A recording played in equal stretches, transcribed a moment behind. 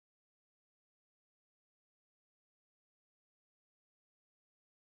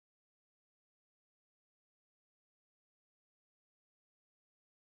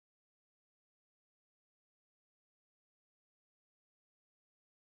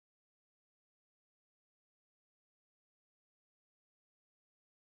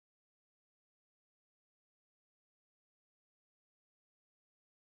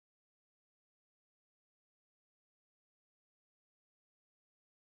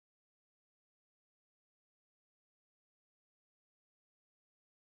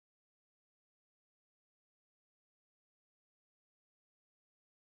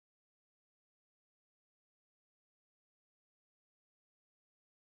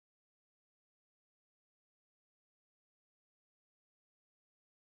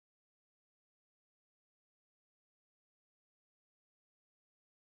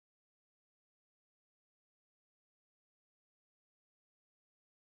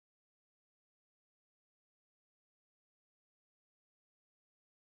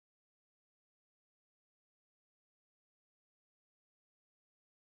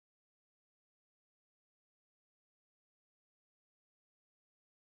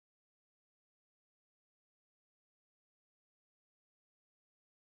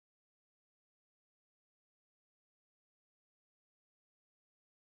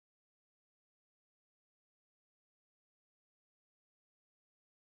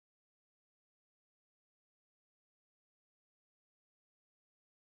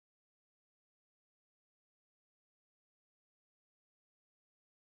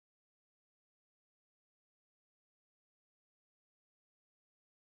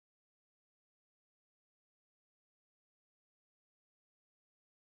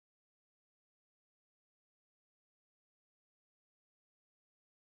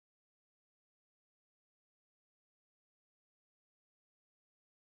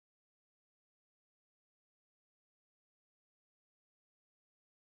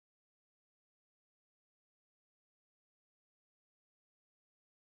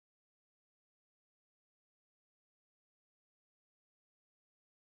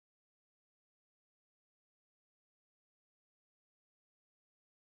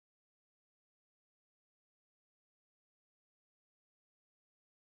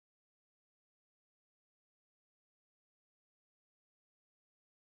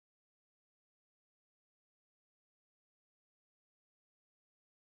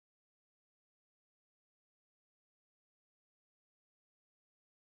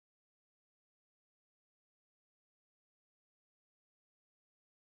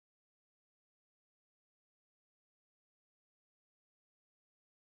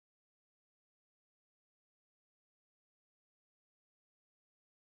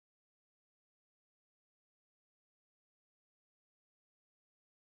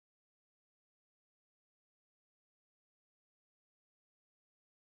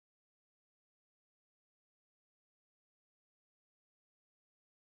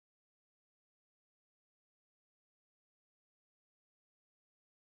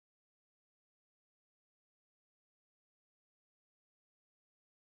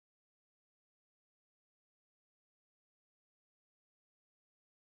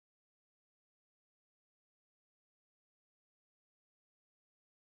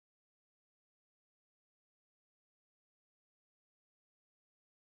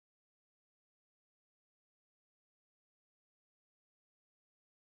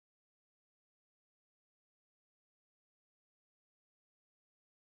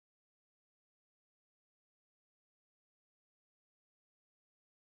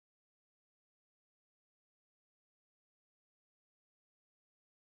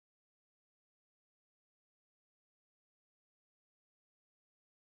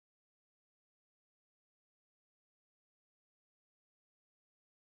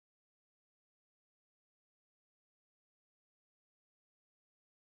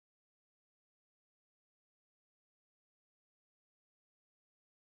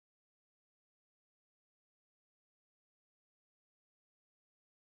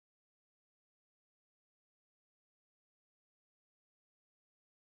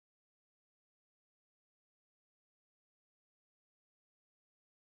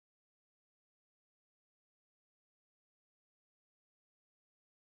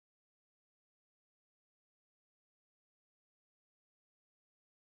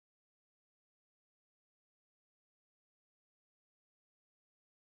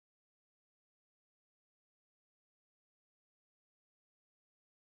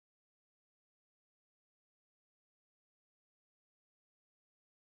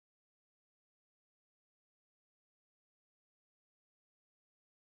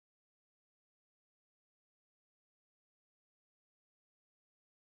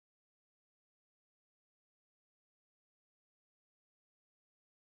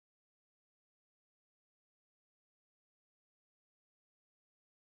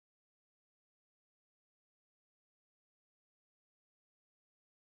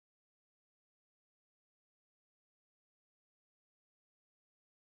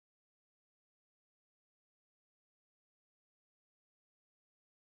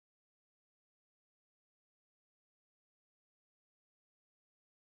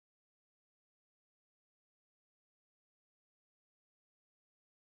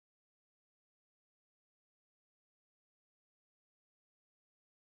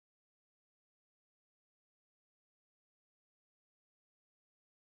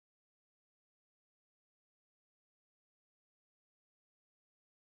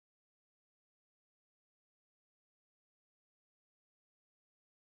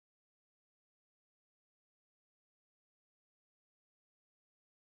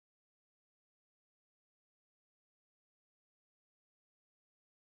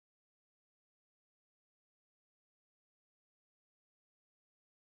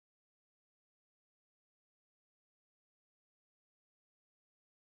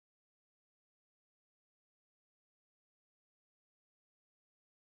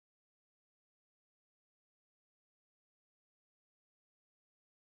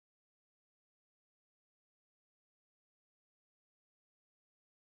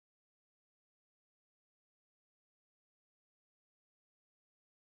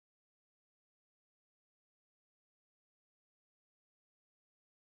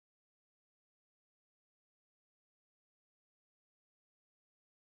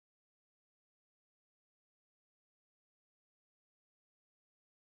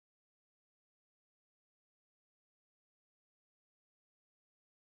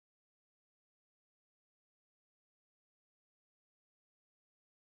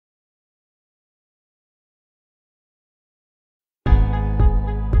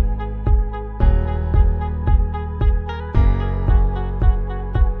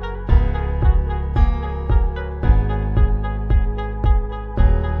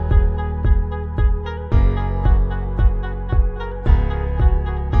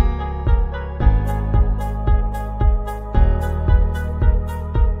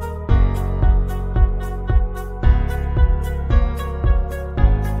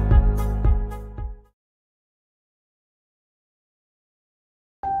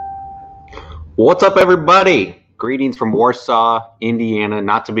What's up, everybody? Greetings from Warsaw, Indiana,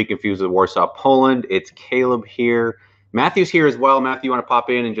 not to be confused with Warsaw, Poland. It's Caleb here. Matthew's here as well. Matthew, you want to pop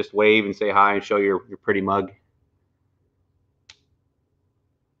in and just wave and say hi and show your pretty mug?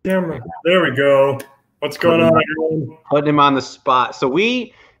 Camera. There we go. What's going on, everyone? Putting him on the spot. So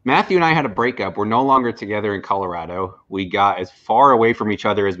Matthew and I had a breakup. We're no longer together in Colorado. We got as far away from each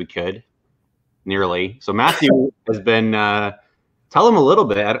other as we could, nearly. So Matthew has been, tell him a little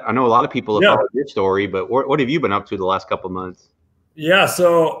bit. I know a lot of people have followed your story, but what have you been up to the last couple of months? Yeah,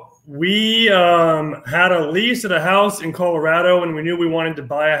 so we had a lease at a house in Colorado, and we knew we wanted to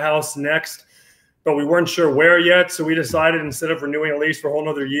buy a house next, but we weren't sure where yet. So we decided, instead of renewing a lease for a whole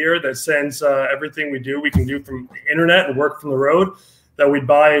nother year, that since everything we can do from the internet and work from the road, that we'd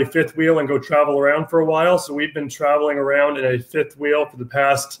buy a fifth wheel and go travel around for a while. So we've been traveling around in a fifth wheel for the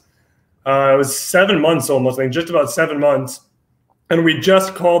past, it was 7 months almost, I think just about 7 months. And we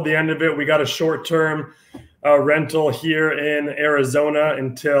just called the end of it. We got a short-term rental here in Arizona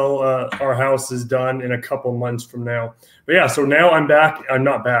until our house is done in a couple months from now. But yeah, so now I'm back. I'm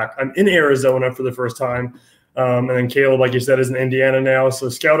not back. I'm in Arizona for the first time. And then Caleb, like you said, is in Indiana now. So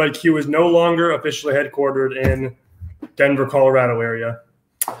Scout IQ is no longer officially headquartered in Denver, Colorado area.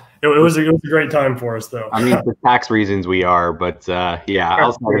 It was a great time for us, though. I mean, for tax reasons we are, but yeah,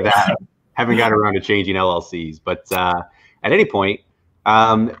 outside of that, haven't got around to changing LLCs. But at any point,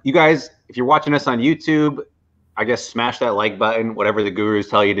 you guys, if you're watching us on YouTube, I guess smash that like button, whatever the gurus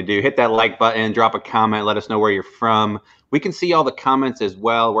tell you to do. Hit that like button, drop a comment, let us know where you're from. We can see all the comments as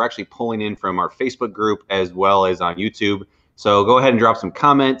well. We're actually pulling in from our Facebook group as well as on YouTube. So go ahead and drop some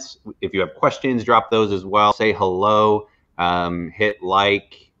comments. If you have questions, drop those as well. Say hello, hit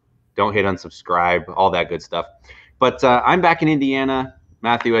like, don't hit unsubscribe, all that good stuff. But I'm back in Indiana.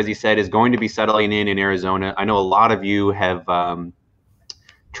 Matthew, as he said, is going to be settling in Arizona. I know a lot of you have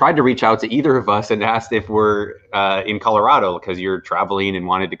tried to reach out to either of us and asked if we're in Colorado because you're traveling and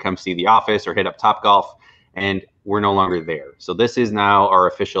wanted to come see the office or hit up Topgolf, and we're no longer there. So this is now our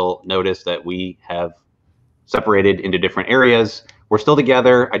official notice that we have separated into different areas. We're still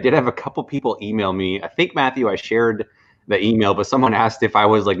together. I did have a couple people email me. I think, Matthew, I shared the email, but someone asked if I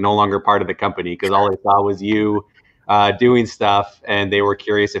was like no longer part of the company because all I saw was you doing stuff, and they were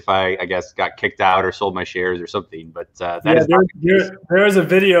curious if I guess got kicked out or sold my shares or something. But there's a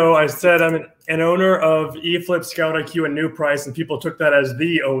video. I said I'm an owner of eFlip, Scout IQ, and New Price, and people took that as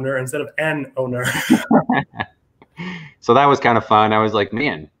the owner instead of an owner. So that was kind of fun. I was like,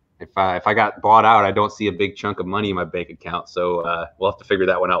 man, if I got bought out, I don't see a big chunk of money in my bank account. So we'll have to figure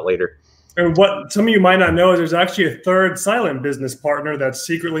that one out later. And what some of you might not know is there's actually a third silent business partner that's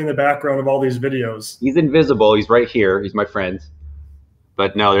secretly in the background of all these videos. He's invisible. He's right here. He's my friend.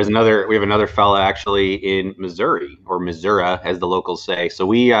 But no, we have another fella actually in Missouri, or Missouri, as the locals say. So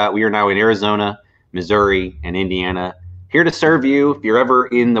we are now in Arizona, Missouri, and Indiana, here to serve you. If you're ever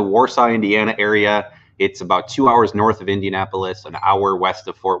in the Warsaw, Indiana area, it's about 2 hours north of Indianapolis, an hour west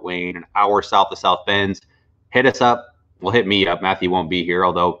of Fort Wayne, an hour south of South Bend. Hit us up. Well, hit me up. Matthew won't be here,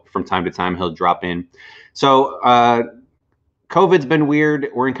 although from time to time he'll drop in. So COVID's been weird.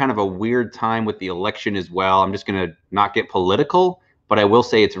 We're in kind of a weird time with the election as well. I'm just going to not get political, but I will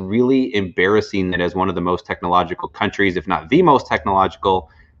say it's really embarrassing that as one of the most technological countries, if not the most technological,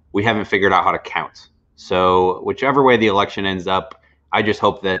 we haven't figured out how to count. So whichever way the election ends up, I just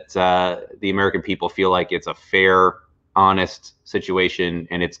hope that the American people feel like it's a fair, honest situation,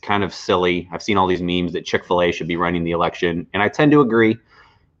 and it's kind of silly. I've seen all these memes that Chick-fil-A should be running the election, and I tend to agree.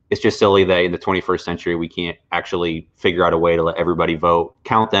 It's just silly that in the 21st century we can't actually figure out a way to let everybody vote,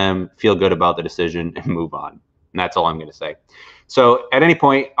 count them, feel good about the decision, and move on. And that's all I'm going to say. So at any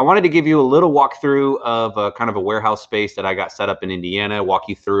point, I wanted to give you a little walkthrough of kind of a warehouse space that I got set up in Indiana, walk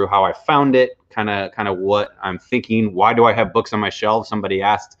you through how I found it, kind of what I'm thinking. Why do I have books on my shelves? Somebody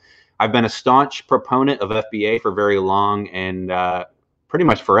asked. I've been a staunch proponent of FBA for very long, and pretty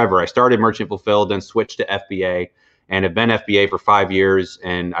much forever. I started Merchant Fulfilled, then switched to FBA, and have been FBA for 5 years.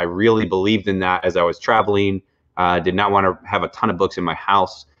 And I really believed in that as I was traveling. Did not want to have a ton of books in my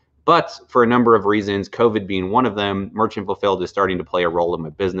house. But for a number of reasons, COVID being one of them, Merchant Fulfilled is starting to play a role in my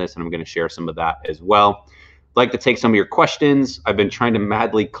business, and I'm going to share some of that as well. I'd like to take some of your questions. I've been trying to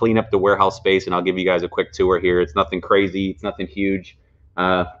madly clean up the warehouse space, and I'll give you guys a quick tour here. It's nothing crazy. It's nothing huge.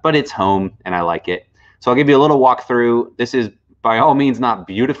 But it's home and I like it. So I'll give you a little walkthrough. This is by all means not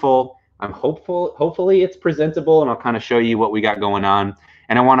beautiful. I'm hopefully it's presentable, and I'll kind of show you what we got going on.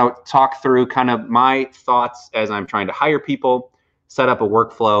 And I want to talk through kind of my thoughts as I'm trying to hire people, set up a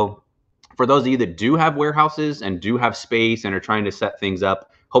workflow. For those of you that do have warehouses and do have space and are trying to set things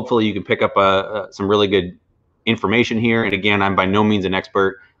up, hopefully you can pick up some really good information here. And again, I'm by no means an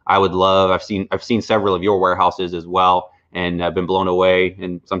expert. I would love. I've seen several of your warehouses as well, and I've been blown away.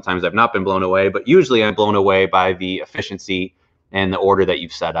 And sometimes I've not been blown away, but usually I'm blown away by the efficiency and the order that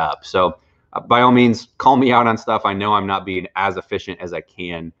you've set up. So by all means, call me out on stuff. I know I'm not being as efficient as I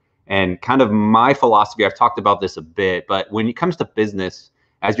can. And kind of my philosophy, I've talked about this a bit, but when it comes to business,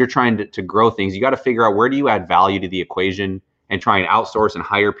 as you're trying to grow things, you got to figure out where do you add value to the equation and try and outsource and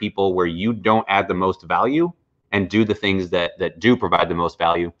hire people where you don't add the most value and do the things that do provide the most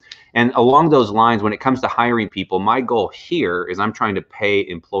value. And along those lines, when it comes to hiring people, my goal here is I'm trying to pay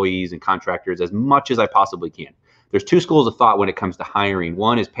employees and contractors as much as I possibly can. There's two schools of thought when it comes to hiring.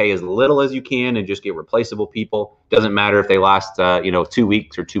 One is pay as little as you can and just get replaceable people. Doesn't matter if they last 2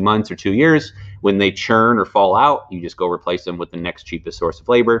 weeks or 2 months or 2 years. When they churn or fall out, you just go replace them with the next cheapest source of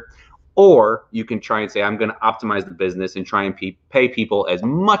labor. Or you can try and say, I'm going to optimize the business and try and pay people as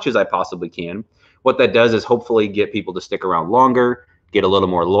much as I possibly can. What that does is hopefully get people to stick around longer, get a little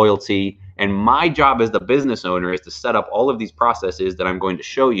more loyalty. And my job as the business owner is to set up all of these processes that I'm going to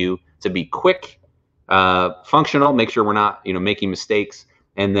show you to be quick, functional, make sure we're not making mistakes,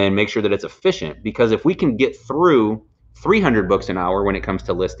 and then make sure that it's efficient. Because if we can get through 300 books an hour when it comes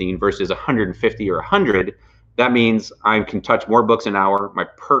to listing versus 150 or 100, that means I can touch more books an hour. My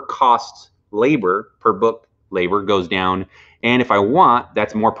per book labor goes down. And if I want,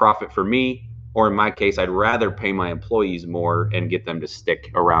 that's more profit for me. Or in my case, I'd rather pay my employees more and get them to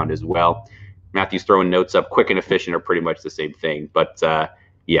stick around as well. Matthew's throwing notes up. Quick and efficient are pretty much the same thing. But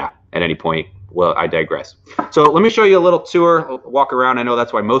yeah, at any point, well, I digress. So let me show you a little tour, I'll walk around. I know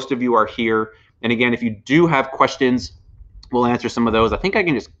that's why most of you are here. And again, if you do have questions, we'll answer some of those. I think I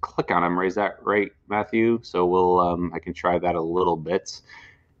can just click on them. Is that right, Matthew? So we'll I can try that a little bit.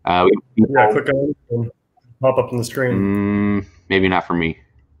 Yeah, click on it and pop up on the screen. Maybe not for me.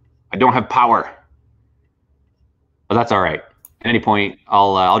 I don't have power. But that's all right. At any point,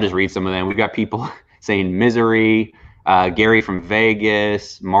 I'll just read some of them. We've got people saying misery. Gary from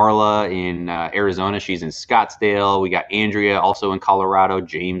Vegas, Marla in Arizona. She's in Scottsdale. We got Andrea also in Colorado,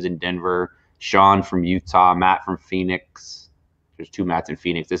 James in Denver, Sean from Utah, Matt from Phoenix. There's 2 Matts in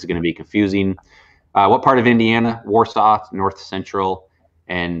Phoenix. This is going to be confusing. What part of Indiana? Warsaw, North Central.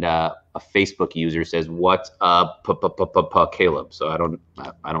 And a Facebook user says, "What's up, Caleb?" So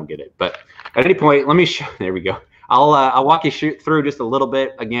I don't get it. But at any point, let me show. There we go. I'll walk you through just a little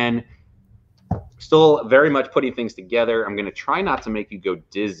bit. Again, still very much putting things together. I'm going to try not to make you go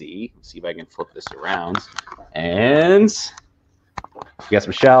dizzy. Let's see if I can flip this around. And we got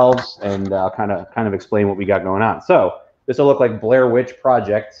some shelves, and I'll kind of explain what we got going on. So this will look like Blair Witch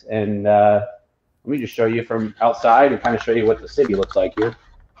Project, and let me just show you from outside and kind of show you what the city looks like here.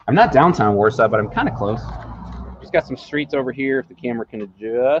 I'm not downtown Warsaw, but I'm kind of close. Just got some streets over here if the camera can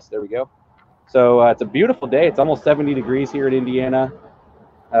adjust. There we go. So it's a beautiful day. It's almost 70 degrees here in Indiana.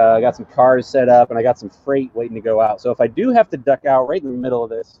 I got some cars set up, and I got some freight waiting to go out. So if I do have to duck out right in the middle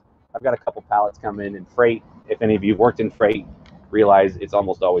of this, I've got a couple pallets coming in freight. If any of you worked in freight, realize it's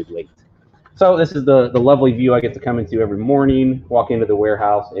almost always late. So this is the lovely view I get to come into every morning, walk into the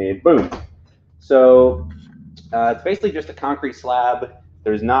warehouse, and boom. So it's basically just a concrete slab.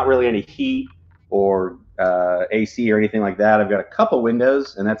 There's not really any heat or AC or anything like that. I've got a couple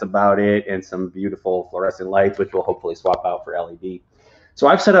windows, and that's about it, and some beautiful fluorescent lights, which we'll hopefully swap out for LED. So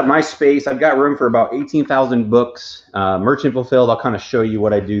I've set up my space. I've got room for about 18,000 books, merchant fulfilled. I'll kind of show you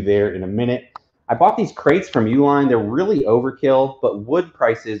what I do there in a minute. I bought these crates from Uline. They're really overkill, but wood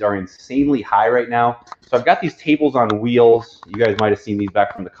prices are insanely high right now. So I've got these tables on wheels. You guys might have seen these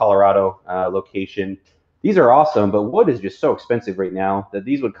back from the Colorado location. These are awesome, but wood is just so expensive right now that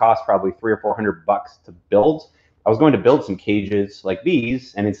these would cost probably $300 or $400 to build. I was going to build some cages like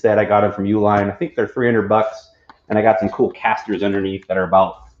these, and instead I got them from Uline. I think they're $300, and I got some cool casters underneath that are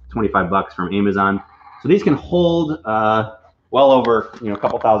about $25 from Amazon. So these can hold well over a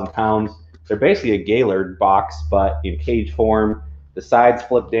couple thousand pounds. They're basically a Gaylord box, but in cage form. The sides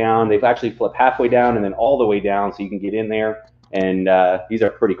flip down. They've actually flipped halfway down and then all the way down, so you can get in there. And these are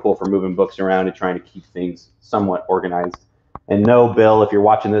pretty cool for moving books around and trying to keep things somewhat organized. And no, Bill, if you're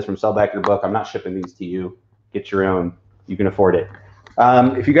watching this from Sell Back Your Book, I'm not shipping these to you. Get your own. You can afford it.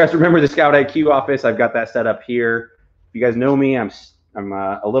 If you guys remember the Scout IQ office, I've got that set up here. If you guys know me, I'm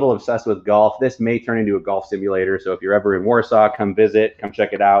a little obsessed with golf. This may turn into a golf simulator, so if you're ever in Warsaw, come visit, come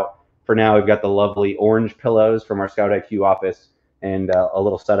check it out. For now, we've got the lovely orange pillows from our Scout IQ office and a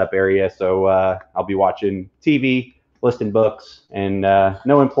little setup area. So I'll be watching TV, listing books, and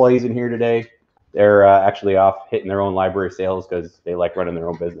no employees in here today. They're actually off hitting their own library sales because they like running their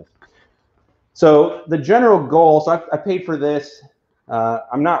own business. So the general goal, so I paid for this.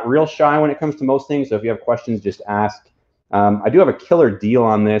 I'm not real shy when it comes to most things, so if you have questions, just ask. I do have a killer deal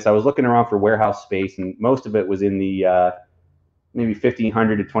on this. I was looking around for warehouse space, and most of it was in the maybe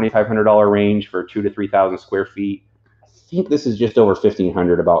 $1,500 to $2,500 range for 2,000 to 3,000 square feet. I think this is just over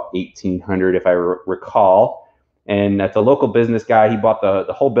 1,500, about 1,800 if I recall. And that's a local business guy. He bought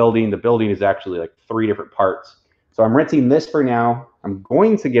the whole building. The building is actually like 3 different parts. So I'm renting this for now. I'm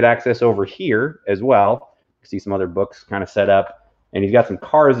going to get access over here as well. See some other books kind of set up. And he's got some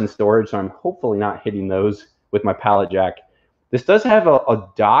cars in storage, so I'm hopefully not hitting those with my pallet jack. This does have a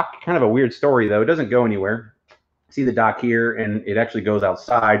dock, kind of a weird story though. It doesn't go anywhere. See the dock here, and it actually goes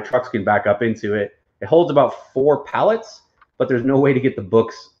outside. Trucks can back up into it. It holds about 4 pallets, but there's no way to get the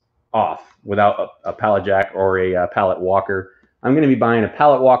books off without a pallet jack or a pallet walker. I'm going to be buying a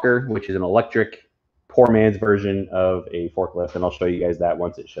pallet walker, which is an electric, poor man's version of a forklift, and I'll show you guys that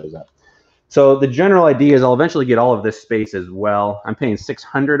once it shows up. So the general idea is I'll eventually get all of this space as well. I'm paying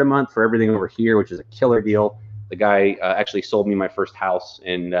 $600 a month for everything over here, which is a killer deal. The guy actually sold me my first house,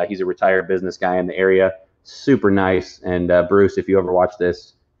 and he's a retired business guy in the area. Super nice. And Bruce, if you ever watch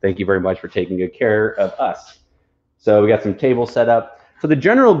this, thank you very much for taking good care of us. So we got some tables set up. So the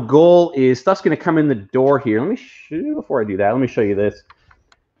general goal is stuff's going to come in the door here. Let me before I do that, let me show you this.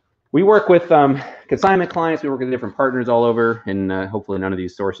 We work with consignment clients. We work with different partners all over, and hopefully none of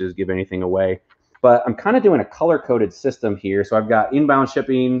these sources give anything away. But I'm kind of doing a color-coded system here. So I've got inbound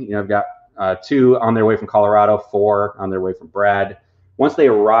shipping. You know, I've got 2 on their way from Colorado, 4 on their way from Brad. Once they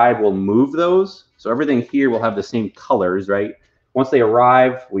arrive, we'll move those. So everything here will have the same colors, right? Once they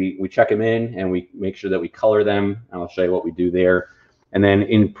arrive, we check them in, and we make sure that we color them. And I'll show you what we do there. And then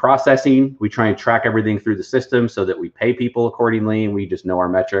in processing, we try and track everything through the system so that we pay people accordingly, and we just know our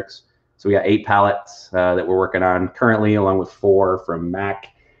metrics. So we got 8 pallets that we're working on currently, along with 4 from Mac.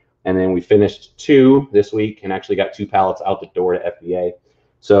 And then we finished 2 this week and actually got 2 pallets out the door to FBA.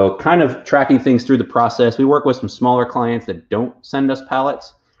 So kind of tracking things through the process. We work with some smaller clients that don't send us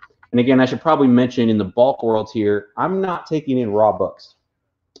pallets. And again, I should probably mention in the bulk world here, I'm not taking in raw books.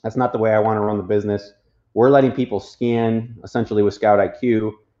 That's not the way I want to run the business. We're letting people scan essentially with Scout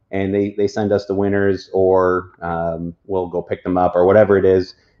IQ, and they send us the winners, or we'll go pick them up or whatever it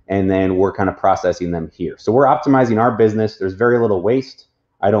is. And then we're kind of processing them here. So we're optimizing our business. There's very little waste.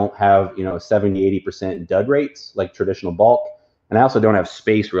 I don't have, 70, 80% dud rates like traditional bulk. And I also don't have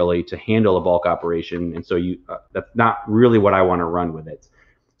space really to handle a bulk operation. And so that's not really what I want to run with it.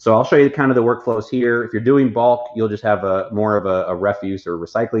 So I'll show you kind of the workflows here. If you're doing bulk, you'll just have more of a refuse or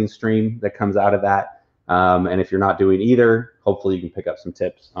recycling stream that comes out of that. And if you're not doing either, hopefully you can pick up some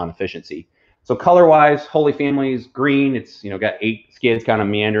tips on efficiency. So color-wise, Holy Family is green. It's got 8 skids kind of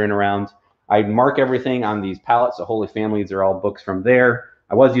meandering around. I mark everything on these pallets. So Holy Families are all books from there.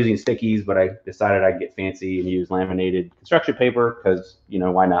 I was using stickies, but I decided I'd get fancy and use laminated construction paper because,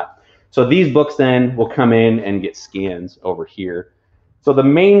 why not? So these books then will come in and get scans over here. So the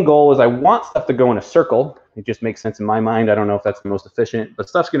main goal is I want stuff to go in a circle. It just makes sense in my mind. I don't know if that's the most efficient, but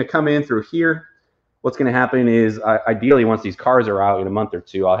stuff's going to come in through here. What's going to happen is ideally once these cars are out in a month or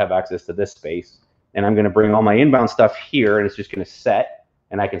 2, I'll have access to this space, and I'm going to bring all my inbound stuff here, and it's just going to set,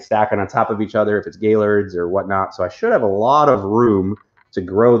 and I can stack it on top of each other if it's Gaylords or whatnot. So I should have a lot of room to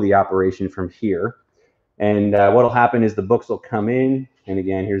grow the operation from here. And what'll happen is the books will come in, and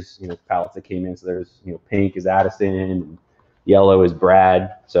again, here's pallets that came in. So there's pink is Addison, and yellow is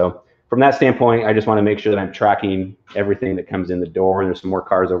Brad. So from that standpoint, I just want to make sure that I'm tracking everything that comes in the door. And there's some more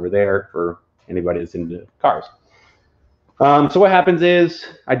cars over there for anybody that's into cars. So what happens is,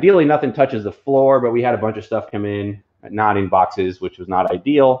 ideally nothing touches the floor, but we had a bunch of stuff come in, not in boxes, which was not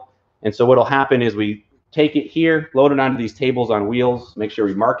ideal. And so what'll happen is we take it here, load it onto these tables on wheels, make sure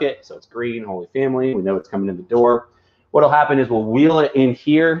we mark it. So it's green, Holy Family, we know it's coming in the door. What'll happen is we'll wheel it in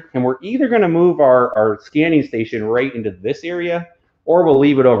here, and we're either gonna move our scanning station right into this area, or we'll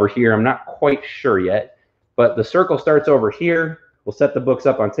leave it over here. I'm not quite sure yet, but the circle starts over here. We'll set the books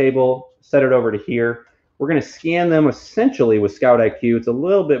up on table, set it over to here. We're going to scan them essentially with Scout IQ. It's a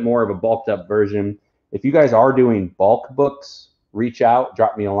little bit more of a bulked up version. If you guys are doing bulk books, reach out,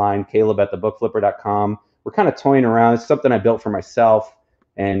 drop me a line, caleb@thebookflipper.com. We're kind of toying around. It's something I built for myself,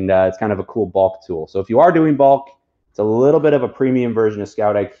 and it's kind of a cool bulk tool. So if you are doing bulk, it's a little bit of a premium version of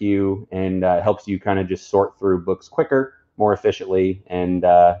Scout IQ, and helps you kind of just sort through books quicker, more efficiently, and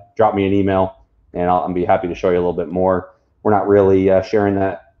drop me an email, and I'll be happy to show you a little bit more. We're not really sharing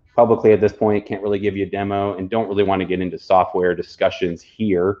that publicly at this point. Can't really give you a demo, and don't really want to get into software discussions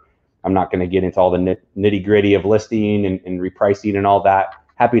here. I'm not going to get into all the nitty gritty of listing and repricing and all that.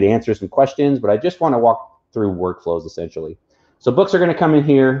 Happy to answer some questions, but I just want to walk through workflows essentially. So books are going to come in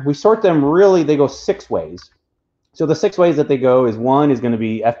here. We sort them they go 6 ways. So the 6 ways that they go is, 1 is going to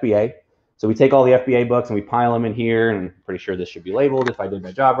be FBA. So we take all the FBA books and we pile them in here, and I'm pretty sure this should be labeled if I did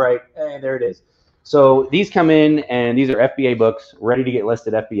my job right. And there it is. So these come in, and these are FBA books ready to get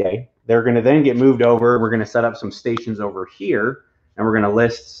listed FBA. They're going to then get moved over. We're going to set up some stations over here, and we're going to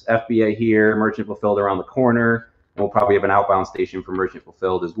list FBA here, merchant fulfilled around the corner, and we'll probably have an outbound station for merchant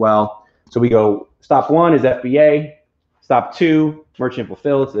fulfilled as well. So we go, stop 1 is FBA, stop 2, merchant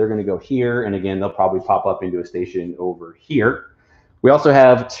fulfilled, so they're going to go here, and again, they'll probably pop up into a station over here. We also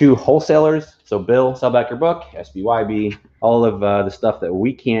have 2 wholesalers, so Bill, Sell Back Your Book, SBYB, all of the stuff that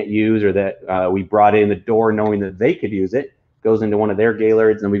we can't use or that we brought in the door knowing that they could use it, goes into one of their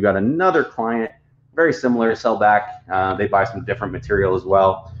Gaylords. And we've got another client, very similar to Sell Back. They buy some different material as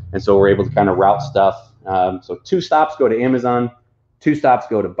well, and so we're able to kind of route stuff. So 2 stops go to Amazon, 2 stops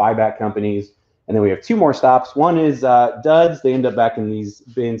go to buyback companies, and then we have 2 more stops. One is Duds. They end up back in these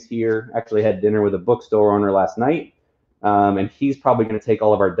bins here. Actually had dinner with a bookstore owner last night. And he's probably going to take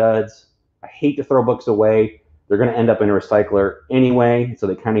all of our Duds. I hate to throw books away. They're going to end up in a recycler anyway, so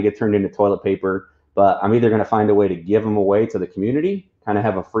they kind of get turned into toilet paper. But I'm either going to find a way to give them away to the community, kind of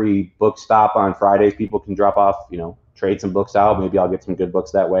have a free book stop on Fridays. People can drop off, trade some books out. Maybe I'll get some good books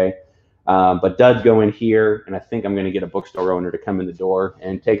that way. But Duds go in here, and I think I'm going to get a bookstore owner to come in the door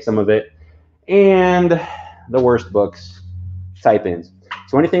and take some of it. And the worst books, type-ins.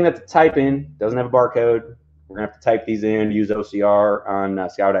 So anything that's a type-in doesn't have a barcode. We're going to have to type these in, use OCR on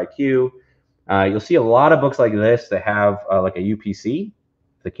Scout IQ. You'll see a lot of books like this that have like a UPC.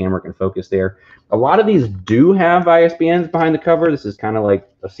 The camera can focus there. A lot of these do have ISBNs behind the cover. This is kind of like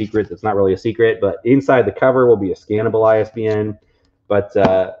a secret that's not really a secret, but inside the cover will be a scannable ISBN. But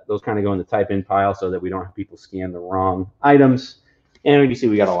those kind of go in the type-in pile so that we don't have people scan the wrong items. And you see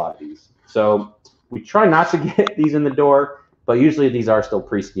we got a lot of these. So we try not to get these in the door, but usually these are still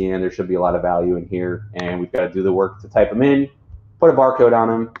pre-scanned. There should be a lot of value in here, and we've got to do the work to type them in, put a barcode on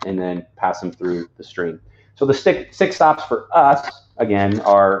them, and then pass them through the stream. So the 6 stops for us, again,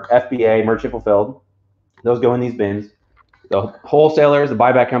 are FBA, merchant fulfilled. Those go in these bins. The wholesalers, the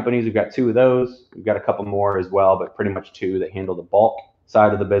buyback companies, we've got 2 of those. We've got a couple more as well, but pretty much 2 that handle the bulk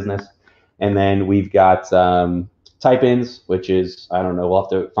side of the business. And then we've got type-ins, which is, I don't know, we'll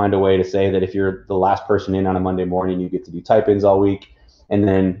have to find a way to say that if you're the last person in on a Monday morning, you get to do type-ins all week, and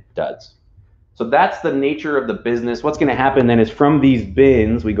then Duds. So that's the nature of the business. What's going to happen then is from these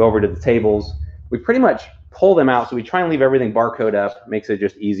bins, we go over to the tables. We pretty much pull them out. So we try and leave everything barcode up, makes it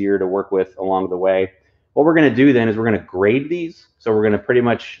just easier to work with along the way. What we're going to do then is we're going to grade these. So we're going to pretty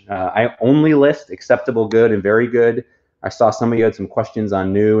much, I only list acceptable, good, and very good. I saw some of you had some questions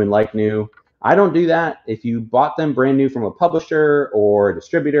on new and like new. I don't do that. If you bought them brand new from a publisher or a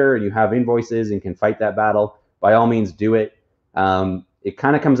distributor and you have invoices and can fight that battle, by all means do it. It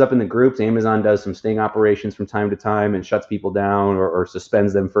kind of comes up in the groups. Amazon does some sting operations from time to time and shuts people down or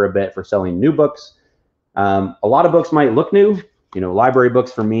suspends them for a bit for selling new books. A lot of books might look new. Library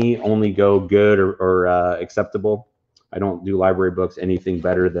books for me only go good or acceptable. I don't do library books anything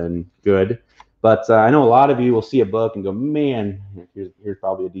better than good. But I know a lot of you will see a book and go, man, here's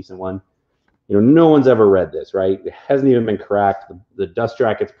probably a decent one. No one's ever read this, right? It hasn't even been cracked. The dust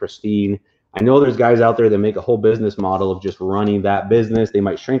jacket's pristine. I know there's guys out there that make a whole business model of just running that business. They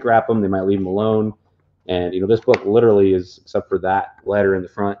might shrink wrap them. They might leave them alone. And, this book literally is, except for that letter in the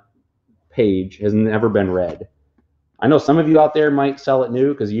front page, has never been read. I know some of you out there might sell it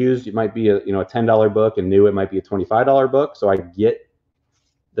new because used it might be a $10 book and new it might be a $25 book. So I get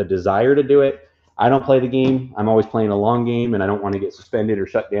the desire to do it. I don't play the game. I'm always playing a long game, and I don't want to get suspended or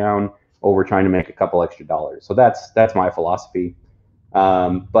shut down over trying to make a couple extra dollars. So that's my philosophy.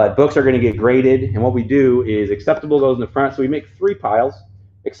 But books are going to get graded, and what we do is acceptable goes in the front. So we make 3 piles.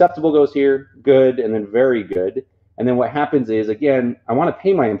 Acceptable goes here, good, and then very good. And then what happens is, again, I want to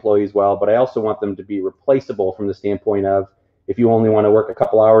pay my employees well, but I also want them to be replaceable from the standpoint of if you only want to work a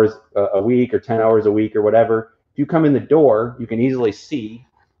couple hours a week or 10 hours a week or whatever, if you come in the door, you can easily see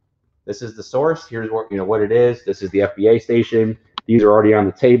this is the source. Here's what it is. This is the FBA station. These are already on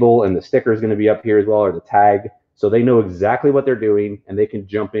the table, and the sticker is going to be up here as well, or the tag. So they know exactly what they're doing, and they can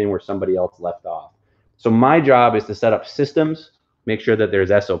jump in where somebody else left off. So my job is to set up systems, make sure that there's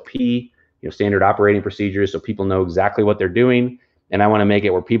SOP, standard operating procedures, so people know exactly what they're doing. And I want to make it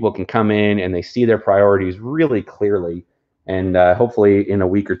where people can come in and they see their priorities really clearly. And hopefully in a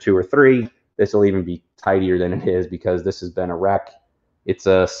week or 2 or 3, this will even be tidier than it is because this has been a wreck. It's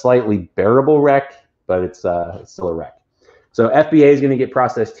a slightly bearable wreck, but it's still a wreck. So FBA is going to get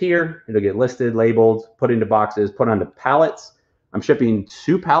processed here. It'll get listed, labeled, put into boxes, put onto pallets. I'm shipping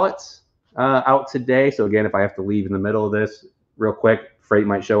 2 pallets out today. So again, if I have to leave in the middle of this real quick, freight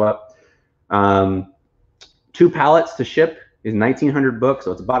might show up. 2 pallets to ship is 1,900 books,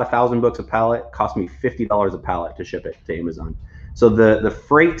 so it's about 1,000 books a pallet. Cost me $50 a pallet to ship it to Amazon. So the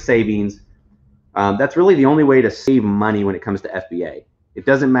freight savings, that's really the only way to save money when it comes to FBA. It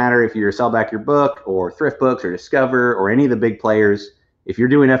doesn't matter if you're Sell Back Your Book or Thrift Books or Discover or any of the big players. If you're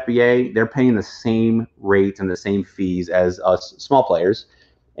doing FBA, they're paying the same rates and the same fees as us small players.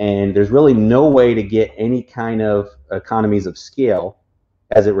 And there's really no way to get any kind of economies of scale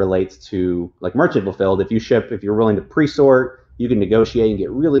as it relates to like Merchant Fulfilled. If you're willing to pre-sort, you can negotiate and get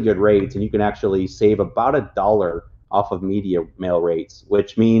really good rates, and you can actually save about $1 off of media mail rates,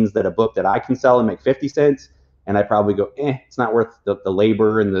 which means that a book that I can sell and make 50 cents, and I probably go, it's not worth the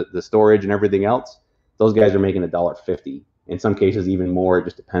labor and the storage and everything else. Those guys are making $1.50. In some cases, even more. It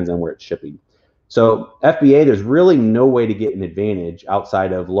just depends on where it's shipping. So FBA, there's really no way to get an advantage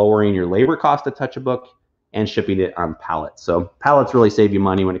outside of lowering your labor cost to touch a book and shipping it on pallets. So pallets really save you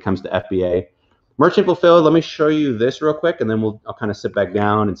money when it comes to FBA. Merchant Fulfilled, let me show you this real quick, and then I'll kind of sit back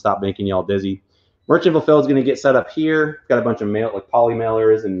down and stop making you all dizzy. Merchant Fulfilled is going to get set up here. It's got a bunch of poly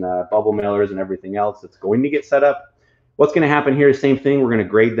mailers and bubble mailers and everything else that's going to get set up. What's going to happen here is same thing. We're going to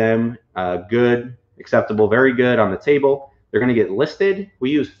grade them good, acceptable, very good on the table. They're going to get listed.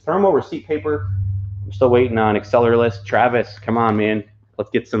 We use thermal receipt paper. I'm still waiting on Accelerlist. Travis, come on, man. Let's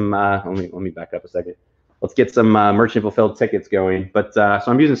get some, let me back up a second. Let's get some Merchant Fulfilled tickets going. But so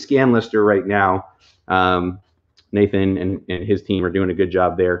I'm using ScanLister right now. Nathan and his team are doing a good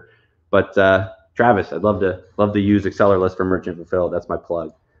job there. But Travis, I'd love to use Accelerlist for Merchant Fulfilled. That's my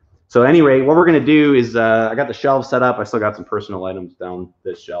plug. So anyway, what we're going to do is I got the shelves set up. I still got some personal items down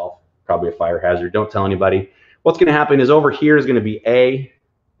this shelf. Probably a fire hazard. Don't tell anybody. What's going to happen is over here is going to be A.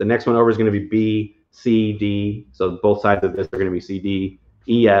 The next one over is going to be B, C, D. So both sides of this are going to be C, D,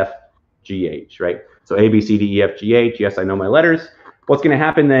 E, F, G, H, right? So A, B, C, D, E, F, G, H. Yes, I know my letters. What's going to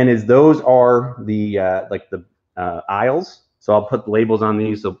happen then is those are the aisles. So I'll put labels on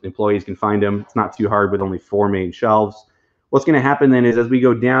these so employees can find them. It's not too hard with only 4 main shelves. What's going to happen then is as we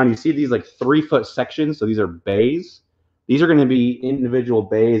go down, you see these like 3-foot sections. So these are bays. These are going to be individual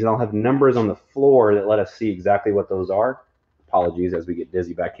bays, and I'll have numbers on the floor that let us see exactly what those are. Apologies as we get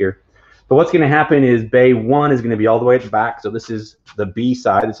dizzy back here. But what's going to happen is bay 1 is going to be all the way at the back. So this is the B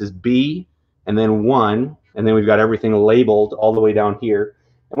side. This is B and then 1. And then we've got everything labeled all the way down here.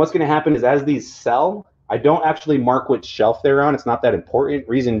 And what's going to happen is as these sell, I don't actually mark which shelf they're on. It's not that important.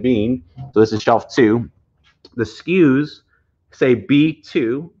 Reason being, so this is shelf 2. The SKUs say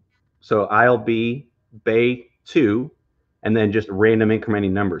B2. So aisle B, bay 2. And then just random incrementing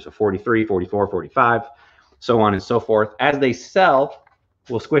numbers, so 43, 44, 45, so on and so forth. As they sell,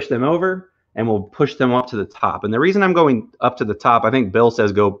 we'll squish them over and we'll push them up to the top. And the reason I'm going up to the top, I think Bill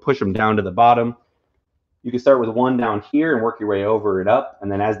says go push them down to the bottom. You can start with 1 down here and work your way over and up.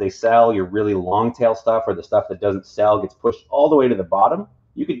 And then as they sell, your really long tail stuff or the stuff that doesn't sell gets pushed all the way to the bottom.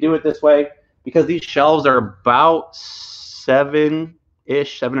 You could do it this way because these shelves are about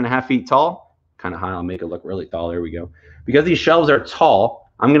 7-ish, 7.5 feet tall. Kind of high, I'll make it look really tall. There we go. Because these shelves are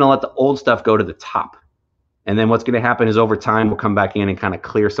tall, I'm going to let the old stuff go to the top. And then what's going to happen is over time, we'll come back in and kind of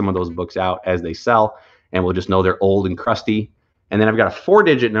clear some of those books out as they sell, and we'll just know they're old and crusty. And then I've got a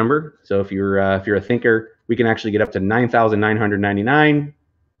 4-digit number. So if you're a thinker, we can actually get up to 9,999.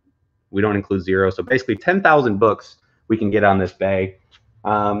 We don't include 0. So basically 10,000 books we can get on this bay.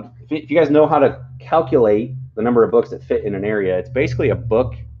 If you guys know how to calculate the number of books that fit in an area, it's basically a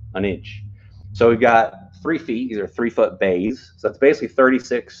book an inch. So we've got 3 feet. These are 3-foot bays. So that's basically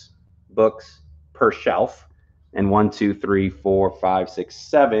 36 books per shelf. And 1, 2, 3, 4, 5, 6,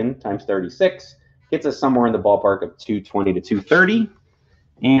 7 times 36 gets us somewhere in the ballpark of 220 to 230.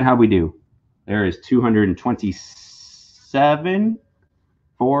 And how do we do? There is 227,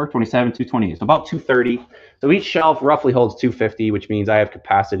 427, 228. So about 230. So each shelf roughly holds 250, which means I have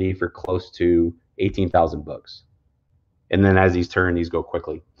capacity for close to 18,000 books. And then as these turn, these go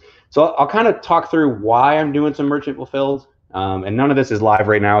quickly. So I'll kind of talk through why I'm doing some Merchant Fulfilled. And none of this is live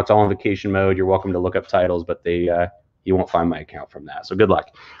right now. It's all in vacation mode. You're welcome to look up titles, but you won't find my account from that. So good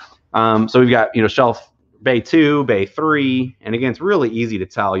luck. So we've got shelf bay 2, bay 3, and again, it's really easy to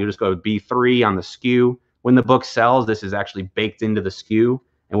tell. You just go to B3 on the SKU. When the book sells, this is actually baked into the SKU,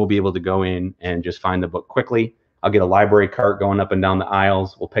 and we'll be able to go in and just find the book quickly. I'll get a library cart going up and down the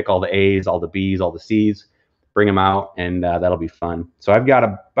aisles. We'll pick all the A's, all the B's, all the C's, bring them out, and that'll be fun. So I've got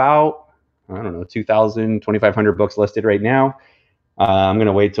about, I don't know, 2,000, 2,500 books listed right now. I'm going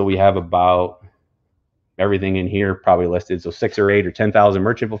to wait till we have about everything in here probably listed. So 6 or 8 or 10,000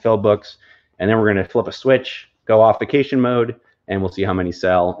 Merchant Fulfilled books. And then we're going to flip a switch, go off vacation mode, and we'll see how many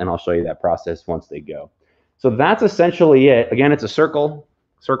sell. And I'll show you that process once they go. So that's essentially it. Again, it's a circle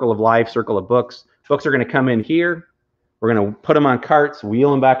of life, circle of books. Books are going to come in here. We're going to put them on carts,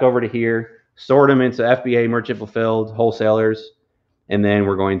 wheel them back over to here, sort them into FBA, merchant fulfilled, wholesalers, and then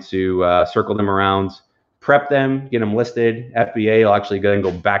we're going to circle them around, prep them, get them listed. FBA will actually then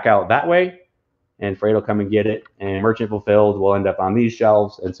go back out that way, and freight will come and get it, and merchant fulfilled will end up on these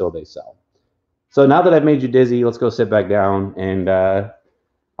shelves until they sell. So now that I've made you dizzy, let's go sit back down, and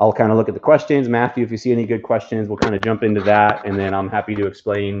I'll kind of look at the questions. Matthew, if you see any good questions, we'll kind of jump into that, and then I'm happy to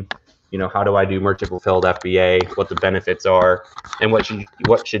explain, you know, how do I do merchant fulfilled FBA, what the benefits are, and what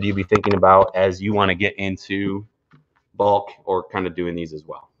should you be thinking about as you want to get into bulk or kind of doing these as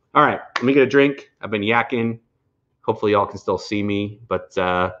well. All right, let me get a drink. I've been yakking. Hopefully y'all can still see me, but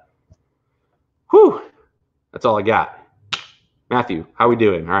whew, that's all I got. Matthew, how we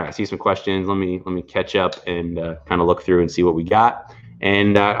doing? All right, I see some questions. Let me catch up and kind of look through and see what we got.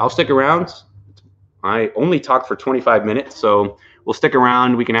 And I'll stick around. I only talked for 25 minutes, so we'll stick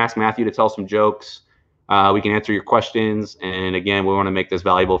around. We can ask Matthew to tell some jokes. We can answer your questions. And again, we want to make this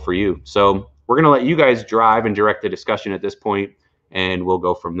valuable for you. So we're going to let you guys drive and direct the discussion at this point, and we'll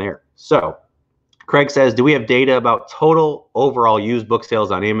go from there. So Craig says, do we have data about total overall used book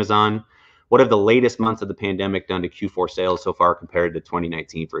sales on Amazon? What have the latest months of the pandemic done to Q4 sales so far compared to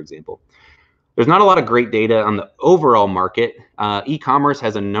 2019, for example? There's not a lot of great data on the overall market. E-commerce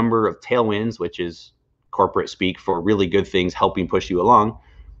has a number of tailwinds, which is corporate speak for really good things helping push you along.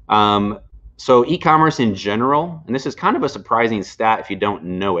 So e-commerce in general, and this is kind of a surprising stat if you don't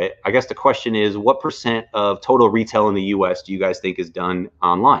know it. I guess the question is, what % of total retail in the US do you guys think is done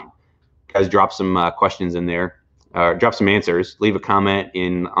online? Guys, drop some questions in there. Drop some answers. Leave a comment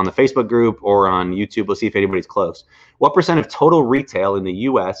on the Facebook group or on YouTube. Let's see if anybody's close. What % of total retail in the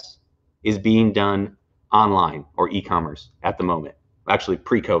US is being done online or e-commerce at the moment? Actually,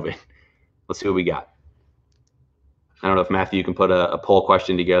 pre-COVID. Let's see what we got. I don't know if Matthew, you can put a poll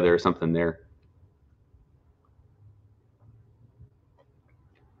question together or something there.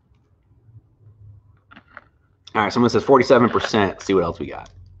 All right, someone says 47%. Let's see what else we got.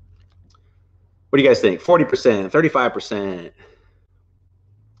 What do you guys think? 40%, 35%,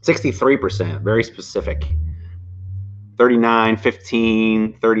 63%, very specific. 39,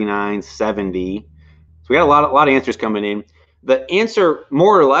 15, 39, 70. So we got a lot of answers coming in. The answer,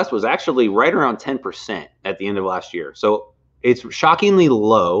 more or less, was actually right around 10% at the end of last year. So it's shockingly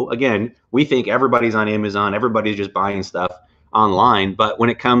low. Again, we think everybody's on Amazon, everybody's just buying stuff online. But when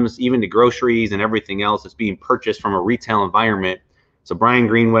it comes even to groceries and everything else that's being purchased from a retail environment, so Brian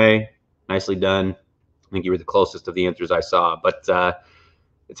Greenway, nicely done. I think you were the closest of the answers I saw, but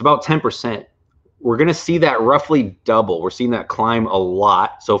it's about 10%. We're going to see that roughly double. We're seeing that climb a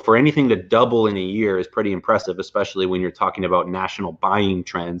lot. So for anything to double in a year is pretty impressive, especially when you're talking about national buying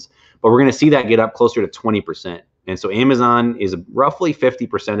trends. But we're going to see that get up closer to 20%. And so Amazon is roughly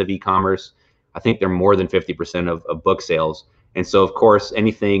 50% of e-commerce. I think they're more than 50% of book sales. And so, of course,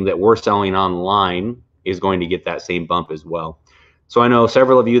 anything that we're selling online is going to get that same bump as well. So I know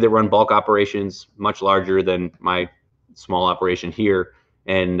several of you that run bulk operations, much larger than my small operation here.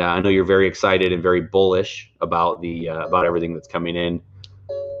 And I know you're very excited and very bullish about about everything that's coming in.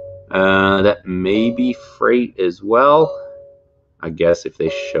 That may be freight as well, I guess, if they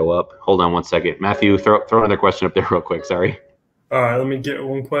show up. Hold on one second. Matthew, throw another question up there real quick. Sorry. All right, let me get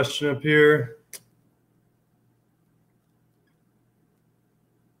one question up here.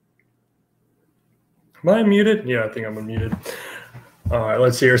 Am I muted? Yeah, I think I'm unmuted. All right,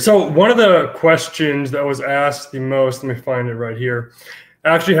 let's see here. So one of the questions that was asked the most, let me find it right here,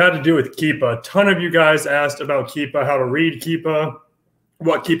 actually had to do with Keepa. A ton of you guys asked about Keepa, how to read Keepa,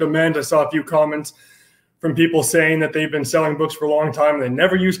 what Keepa meant. I saw a few comments from people saying that they've been selling books for a long time and they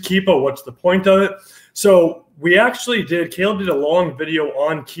never use Keepa. What's the point of it? So we actually Caleb did a long video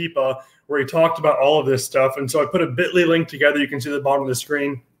on Keepa where he talked about all of this stuff. And so I put a bit.ly link together. You can see the bottom of the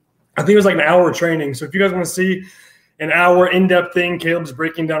screen. I think it was like an hour training. So if you guys want to see an hour in-depth thing, Caleb's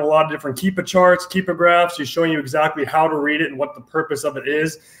breaking down a lot of different Keepa charts, Keepa graphs. He's showing you exactly how to read it and what the purpose of it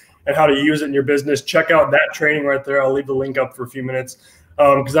is and how to use it in your business. Check out that training right there. I'll leave the link up for a few minutes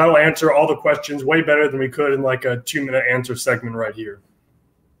because I will answer all the questions way better than we could in like a 2-minute answer segment right here.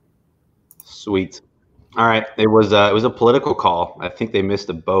 Sweet. All right. It was a political call. I think they missed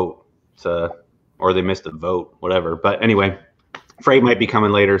a boat or they missed a vote, whatever. But anyway, freight might be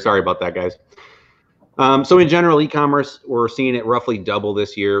coming later. Sorry about that, guys. So in general, e-commerce, we're seeing it roughly double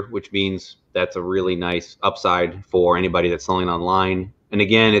this year, which means that's a really nice upside for anybody that's selling online. And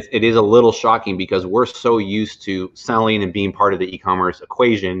again, it is a little shocking because we're so used to selling and being part of the e-commerce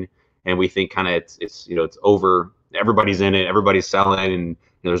equation, and we think kind of it's over. Everybody's in it, everybody's selling, and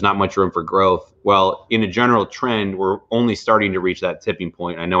there's not much room for growth. Well, in a general trend, we're only starting to reach that tipping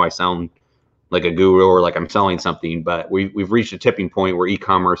point. I know I sound like a guru or like I'm selling something, but we've reached a tipping point where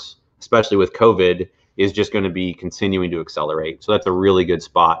e-commerce, especially with COVID, is just going to be continuing to accelerate. So that's a really good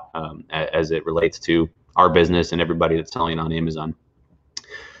spot as it relates to our business and everybody that's selling on Amazon.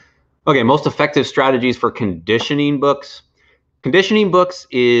 Okay, most effective strategies for conditioning books. Conditioning books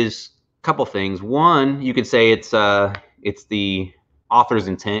is a couple things. One, you could say it's the author's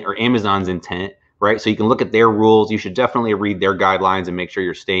intent or Amazon's intent, right? So you can look at their rules. You should definitely read their guidelines and make sure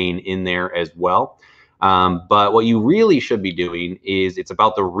you're staying in there as well. But what you really should be doing is it's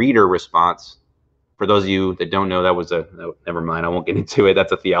about the reader response. For those of you that don't know, no, never mind. I won't get into it.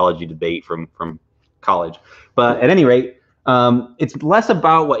 That's a theology debate from college. But at any rate, it's less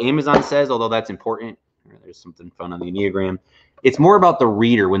about what Amazon says, although that's important. There's something fun on the Enneagram. It's more about the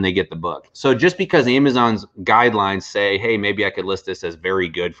reader when they get the book. So just because Amazon's guidelines say, hey, maybe I could list this as very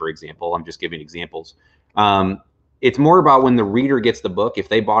good, for example, I'm just giving examples. It's more about when the reader gets the book. If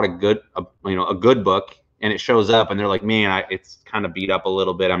they bought a good book and it shows up and they're like, man, it's kind of beat up a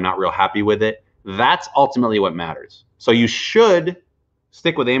little bit, I'm not real happy with it. That's ultimately what matters. So you should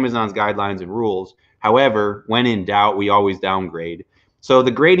stick with Amazon's guidelines and rules. However, when in doubt, we always downgrade. So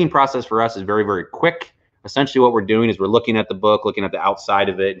the grading process for us is very, very quick. Essentially what we're doing is we're looking at the book, looking at the outside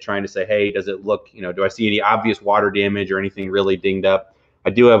of it and trying to say, hey, does it look, do I see any obvious water damage or anything really dinged up? I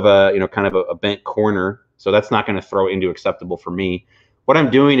do have kind of a bent corner, so that's not going to throw into acceptable for me. What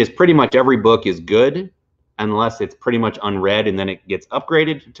I'm doing is pretty much every book is good unless it's pretty much unread and then it gets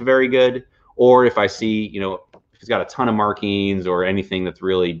upgraded to very good. Or if I see, if it's got a ton of markings or anything that's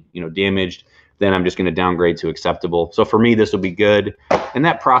really, damaged, then I'm just going to downgrade to acceptable. So for me, this will be good. And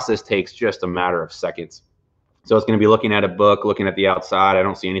that process takes just a matter of seconds. So it's going to be looking at a book, looking at the outside. I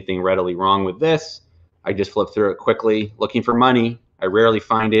don't see anything readily wrong with this. I just flip through it quickly, looking for money. I rarely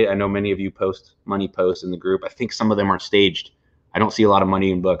find it. I know many of you post money posts in the group. I think some of them are staged. I don't see a lot of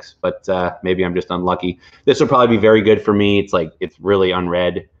money in books, but maybe I'm just unlucky. This will probably be very good for me. It's really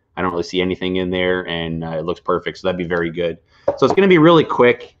unread. I don't really see anything in there, and it looks perfect, so that'd be very good. So it's going to be really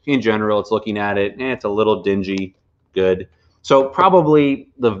quick. In general, it's looking at it, it's a little dingy, good. So probably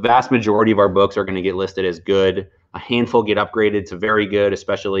the vast majority of our books are going to get listed as good. A handful get upgraded to very good,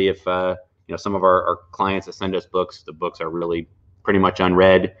 especially if some of our clients that send us books, the books are really pretty much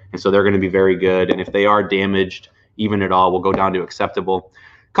unread, and so they're going to be very good. And if they are damaged, even at all, we'll go down to acceptable.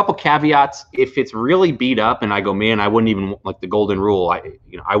 Couple caveats: if it's really beat up and I go, man, I wouldn't even, like the golden rule,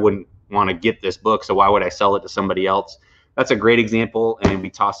 I wouldn't want to get this book, so why would I sell it to somebody else? That's a great example, and we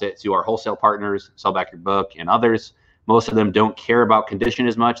toss it to our wholesale partners, Sell Back Your Book, and others. Most of them don't care about condition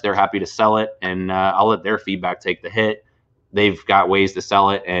as much. They're happy to sell it, and I'll let their feedback take the hit. They've got ways to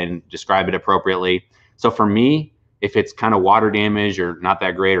sell it and describe it appropriately. So for me, if it's kind of water damage or not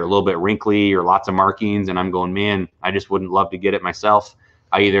that great or a little bit wrinkly or lots of markings and I'm going, man, I just wouldn't love to get it myself,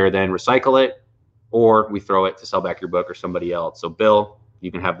 I either then recycle it or we throw it to Sell Back Your Book or somebody else. So Bill,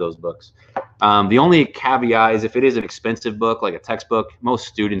 you can have those books. The only caveat is if it is an expensive book, like a textbook, most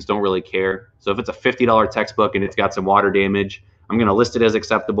students don't really care. So if it's a $50 textbook and it's got some water damage, I'm going to list it as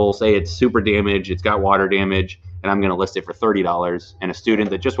acceptable. Say it's super damaged, it's got water damage, and I'm going to list it for $30. And a student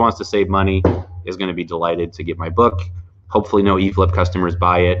that just wants to save money is going to be delighted to get my book. Hopefully no eFlip customers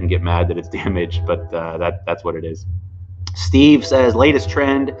buy it and get mad that it's damaged, but that's what it is. Steve says, latest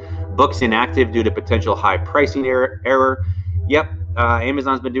trend, books inactive due to potential high pricing error. Yep,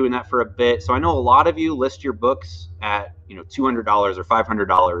 Amazon's been doing that for a bit. So I know a lot of you list your books at $200 or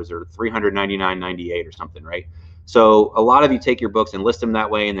 $500 or $399.98 or something, right? So a lot of you take your books and list them that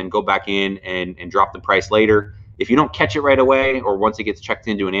way and then go back in and drop the price later. If you don't catch it right away, or once it gets checked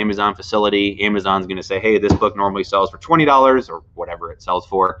into an Amazon facility, Amazon's going to say, hey, this book normally sells for $20 or whatever it sells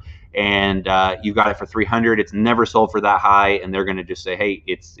for, and you got it for $300. It's never sold for that high, and they're going to just say, hey,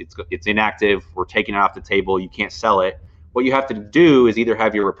 it's inactive. We're taking it off the table. You can't sell it. What you have to do is either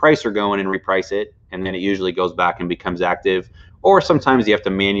have your repricer go in and reprice it, and then it usually goes back and becomes active, or sometimes you have to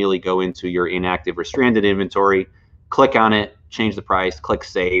manually go into your inactive or stranded inventory, click on it, change the price, click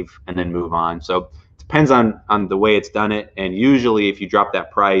save, and then move on. So it depends on the way it's done it, and usually if you drop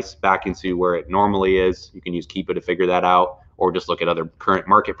that price back into where it normally is, you can use Keepa to figure that out, or just look at other current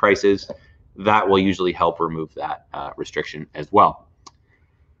market prices. That will usually help remove that restriction as well.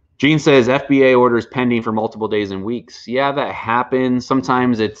 Gene says FBA orders pending for multiple days and weeks. Yeah, that happens.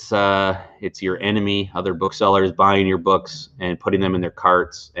 Sometimes it's your enemy, other booksellers buying your books and putting them in their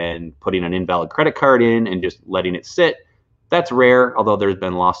carts and putting an invalid credit card in and just letting it sit. That's rare, although there's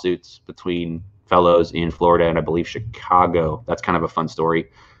been lawsuits between fellows in Florida and I believe Chicago. That's kind of a fun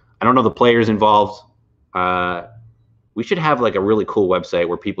story. I don't know the players involved. we should have like a really cool website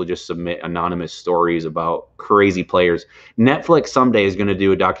where people just submit anonymous stories about crazy players. Netflix someday is going to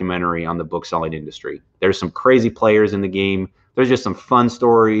do a documentary on the book selling industry. There's some crazy players in the game. There's just some fun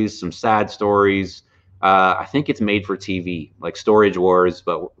stories, some sad stories. I think it's made for TV, like Storage Wars,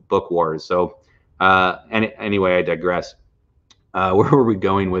 but Book Wars. So and anyway, I digress. Where were we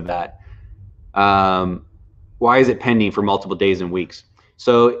going with that? Why is it pending for multiple days and weeks?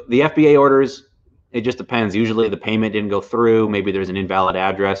 So the FBA orders, it just depends. Usually the payment didn't go through. Maybe there's an invalid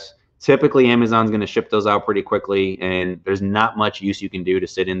address. Typically, Amazon's going to ship those out pretty quickly, and there's not much use you can do to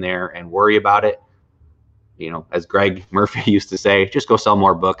sit in there and worry about it. You know, as Greg Murphy used to say, just go sell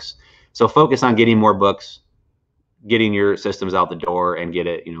more books. So focus on getting more books, getting your systems out the door, and get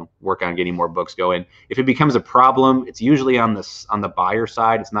it, you know, work on getting more books going. If it becomes a problem, it's usually on the buyer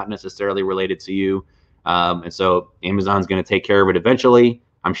side. It's not necessarily related to you. And so Amazon's going to take care of it eventually.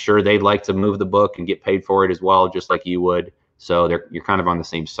 I'm sure they'd like to move the book and get paid for it as well, just like you would. So you're kind of on the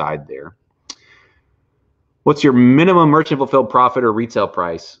same side there. What's your minimum merchant fulfilled profit or retail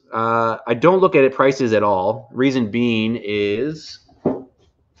price? I don't look at it prices at all. Reason being is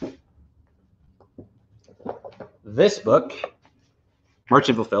this book,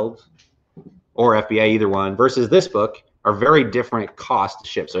 merchant fulfilled or FBA, either one, versus this book are very different cost to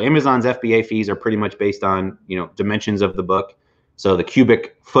ship. So Amazon's FBA fees are pretty much based on, you know, dimensions of the book. So the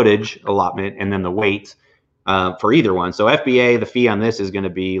cubic footage allotment and then the weight for either one. So FBA, the fee on this is going to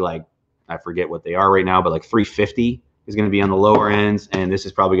be like, I forget what they are right now, but like $3.50 is going to be on the lower ends. And this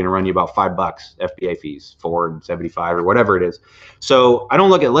is probably going to run you about $5 FBA fees, $4.75 or whatever it is. So I don't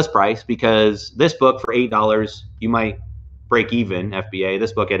look at list price because this book for $8, you might break even FBA.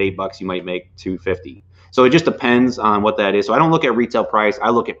 This book at $8, you might make $2.50. So it just depends on what that is. So I don't look at retail price. I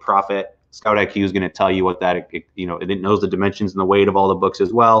look at profit. Scout IQ is going to tell you what that, you know, it knows the dimensions and the weight of all the books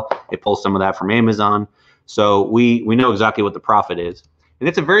as well. It pulls some of that from Amazon. So we know exactly what the profit is. And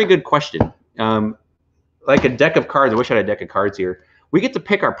it's a very good question. Like a deck of cards, I wish I had a deck of cards here. We get to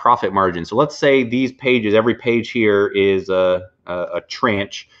pick our profit margin. So let's say these pages, every page here is a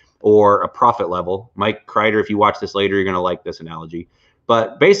tranche or a profit level. Mike Kreider, if you watch this later, you're going to like this analogy.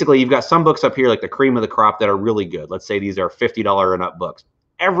 But basically, you've got some books up here like the cream of the crop that are really good. Let's say these are $50 and up books.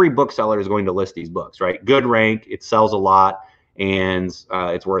 Every bookseller is going to list these books, right? Good rank, it sells a lot, and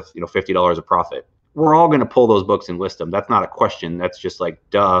it's worth, you know, $50 a profit. We're all going to pull those books and list them. That's not a question. That's just like,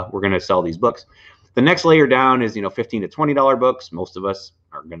 duh, we're going to sell these books. The next layer down is, you know, $15 to $20 books. Most of us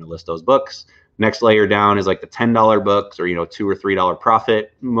are going to list those books. Next layer down is like the $10 books or, you know, $2 or $3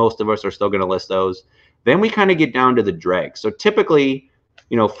 profit. Most of us are still going to list those. Then we kind of get down to the dregs. So typically,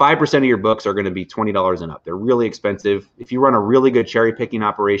 you know, 5% of your books are going to be $20 and up. They're really expensive. If you run a really good cherry picking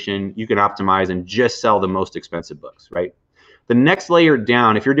operation, you can optimize and just sell the most expensive books, right? The next layer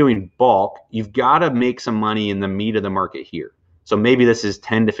down, if you're doing bulk, you've got to make some money in the meat of the market here. So maybe this is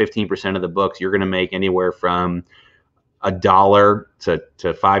 10 to 15% of the books. You're going to make anywhere from $1 to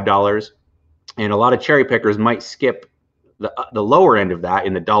 $5. And a lot of cherry pickers might skip the lower end of that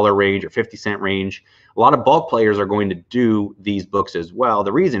in the dollar range or 50-cent range. A lot of bulk players are going to do these books as well.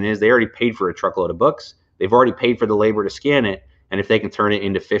 The reason is they already paid for a truckload of books. They've already paid for the labor to scan it. And if they can turn it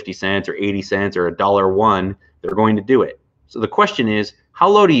into 50 cents or 80 cents or $1.01, they're going to do it. So the question is, how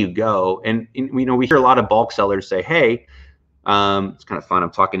low do you go? And you know, we hear a lot of bulk sellers say, hey, it's kind of fun.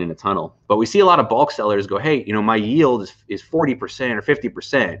 I'm talking in a tunnel, but we see a lot of bulk sellers go, hey, you know, my yield is 40% or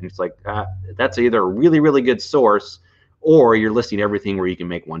 50%. And it's like, that's either a really, really good source or you're listing everything where you can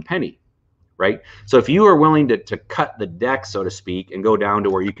make 1 penny, right? So if you are willing to cut the deck, so to speak, and go down to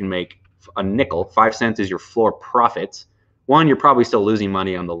where you can make a nickel, 5 cents is your floor profits. One, you're probably still losing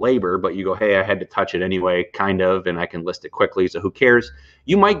money on the labor, but you go, hey, I had to touch it anyway, kind of, and I can list it quickly, so who cares?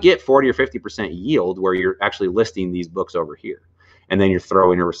 You might get 40 or 50% yield where you're actually listing these books over here. And then you're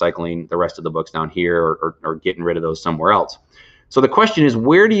throwing or recycling the rest of the books down here or getting rid of those somewhere else. So the question is,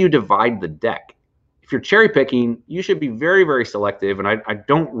 where do you divide the deck? If you're cherry picking, you should be very, very selective. And I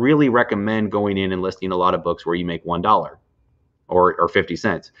don't really recommend going in and listing a lot of books where you make $1 or 50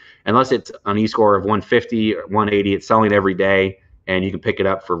 cents. Unless it's an E-score of 150 or 180, it's selling every day, and you can pick it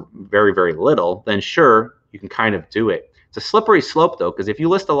up for very, very little, then sure, you can kind of do it. It's a slippery slope, though, because if you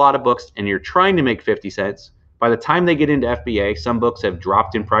list a lot of books and you're trying to make 50 cents, by the time they get into FBA, some books have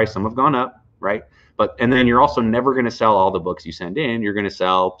dropped in price, some have gone up, right? And then you're also never going to sell all the books you send in. You're going to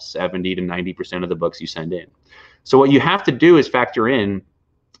sell 70 to 90% of the books you send in. So what you have to do is factor in,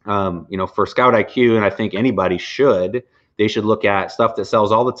 you know, for Scout IQ, and I think anybody should, they should look at stuff that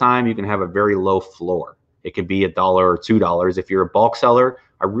sells all the time. You can have a very low floor. It could be $1 or $2. If you're a bulk seller,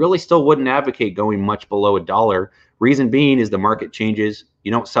 I really still wouldn't advocate going much below $1. Reason being is the market changes.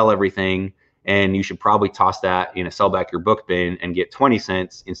 You don't sell everything. and you should probably toss that in a sell back your book bin and get 20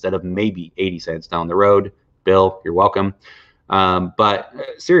 cents instead of maybe 80 cents down the road. Bill, you're welcome. But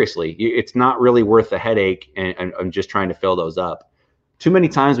seriously, it's not really worth the headache, and I'm just trying to fill those up. Too many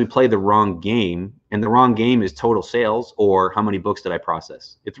times we play the wrong game, and the wrong game is total sales or how many books did I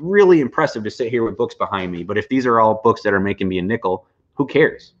process. It's really impressive to sit here with books behind me, but if these are all books that are making me a nickel, who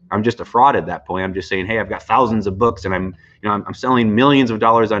cares? I'm just a fraud at that point. I'm just saying, hey, I've got thousands of books, and I'm selling millions of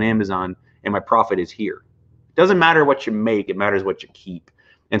dollars on Amazon, and my profit is here. It doesn't matter what you make; it matters what you keep.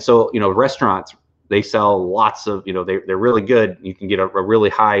 And so, restaurants, they sell lots of, they're really good. You can get a really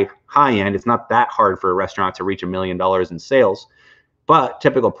high end. It's not that hard for a restaurant to reach $1 million in sales, but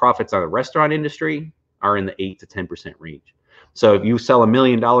typical profits on the restaurant industry are in the 8 to 10% range. So if you sell $1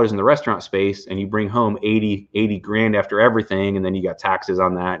 million in the restaurant space and you bring home 80 grand after everything, and then you got taxes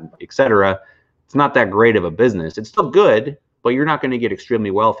on that, et cetera, it's not that great of a business. It's still good, but you're not going to get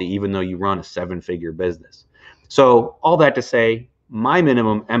extremely wealthy even though you run a 7-figure business. So all that to say, my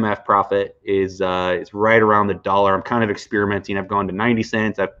minimum MF profit is right around the $1. I'm kind of experimenting. I've gone to 90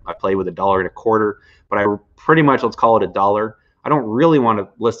 cents. I play with $1.25, but I pretty much, let's call it $1. I don't really want to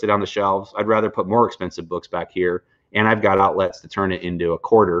list it on the shelves. I'd rather put more expensive books back here, and I've got outlets to turn it into a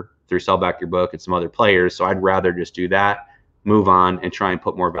quarter through Sell Back Your Book and some other players. So I'd rather just do that, move on, and try and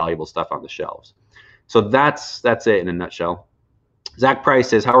put more valuable stuff on the shelves. So that's it in a nutshell. Zach Price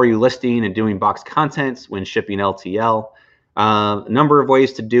says, how are you listing and doing box contents when shipping LTL? A number of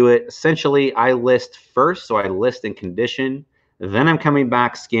ways to do it. Essentially, I list first, so I list and condition. Then I'm coming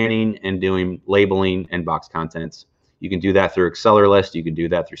back, scanning, and doing labeling and box contents. You can do that through AccelerList. You can do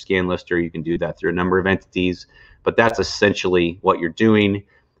that through ScanLister. You can do that through a number of entities. But that's essentially what you're doing.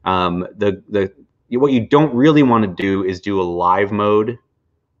 What you don't really want to do is do a live mode,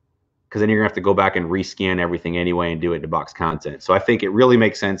 because then you're gonna have to go back and rescan everything anyway and do it to box content. So I think it really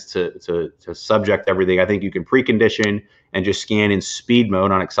makes sense to subject everything. I think you can precondition and just scan in speed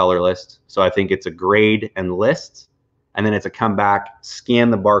mode on AccelerList. So I think it's a grade and list, and then it's a come back,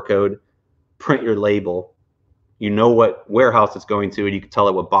 scan the barcode, print your label. You know what warehouse it's going to, and you can tell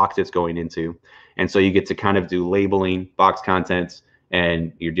it what box it's going into. And so you get to kind of do labeling, box contents,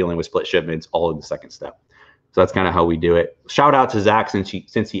 and you're dealing with split shipments all in the second step. So that's kind of how we do it. Shout out to Zach since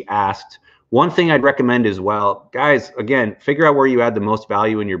he asked. One thing I'd recommend as well, guys, again, figure out where you add the most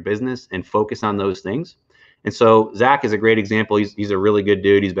value in your business and focus on those things. And so Zach is a great example. He's a really good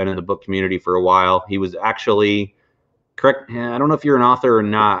dude. He's been in the book community for a while. He was actually, correct, I don't know if you're an author or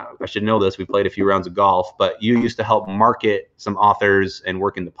not. I should know this. We played a few rounds of golf, but you used to help market some authors and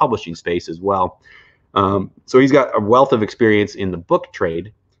work in the publishing space as well. So he's got a wealth of experience in the book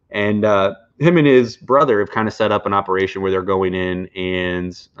trade. And him and his brother have kind of set up an operation where they're going in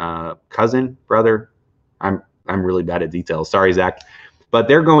and brother, I'm really bad at details. Sorry, Zach, but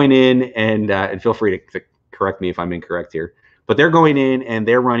they're going in and feel free to correct me if I'm incorrect here. But they're going in and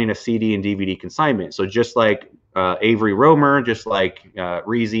they're running a CD and DVD consignment. So just like Avery Romer, just like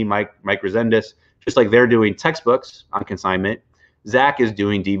Reezy, Mike Resendez, just like they're doing textbooks on consignment, Zach is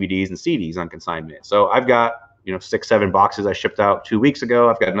doing DVDs and CDs on consignment. So I've got 6-7 boxes I shipped out 2 weeks ago.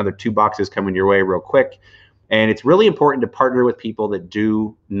 I've got another 2 boxes coming your way real quick. And it's really important to partner with people that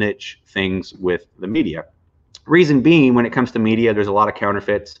do niche things with the media. Reason being, when it comes to media, there's a lot of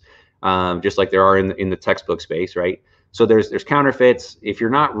counterfeits, just like there are in the textbook space, right? So there's counterfeits. If you're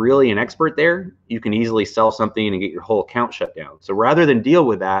not really an expert there, you can easily sell something and get your whole account shut down. So rather than deal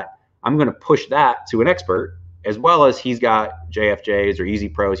with that, I'm going to push that to an expert, as well as he's got JFJs or Easy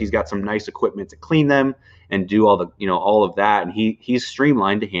Pros. He's got some nice equipment to clean them and do all of that. And he's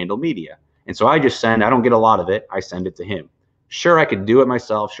streamlined to handle media. And so I don't get a lot of it. I send it to him. Sure, I could do it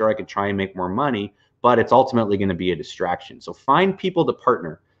myself. Sure, I could try and make more money, but it's ultimately going to be a distraction. So find people to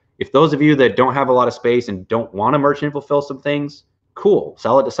partner. If those of you that don't have a lot of space and don't want to merchant fulfill some things, cool.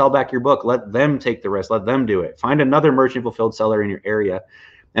 Sell it to Sell Back Your Book. Let them take the risk. Let them do it. Find another merchant fulfilled seller in your area.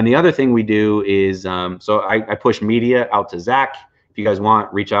 And the other thing we do is, so I push media out to Zach. If you guys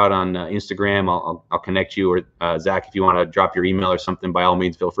want, reach out on Instagram. I'll connect you, or Zach, if you want to drop your email or something, by all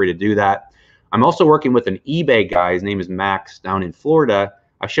means, feel free to do that. I'm also working with an eBay guy. His name is Max down in Florida.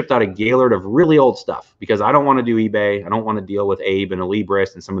 I shipped out a Gaylord of really old stuff because I don't want to do eBay. I don't want to deal with Abe and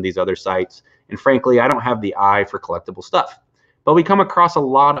Alibris and some of these other sites. And frankly, I don't have the eye for collectible stuff. But we come across a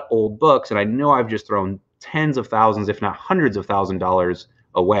lot of old books, and I know I've just thrown tens of thousands, if not hundreds of $1,000s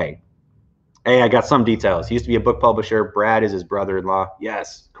away. Hey, I got some details. He used to be a book publisher. Brad is his brother-in-law.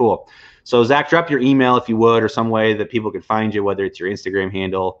 Yes, cool. So Zach, drop your email if you would, or some way that people can find you, whether it's your Instagram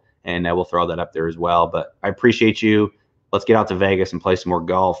handle, and we'll throw that up there as well. But I appreciate you. Let's get out to Vegas and play some more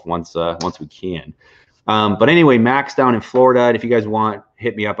golf once we can. But anyway, Max down in Florida, and if you guys want,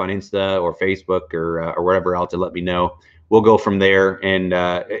 hit me up on Insta or Facebook or wherever else to let me know. We'll go from there. And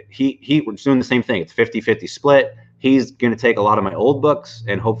he was doing the same thing. It's 50-50 split. He's going to take a lot of my old books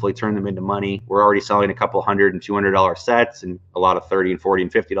and hopefully turn them into money. We're already selling a couple $100 and $200 sets and a lot of $30 and $40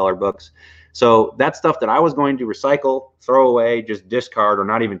 and $50 books. So that's stuff that I was going to recycle, throw away, just discard, or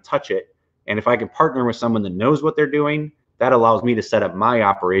not even touch it. And if I can partner with someone that knows what they're doing, that allows me to set up my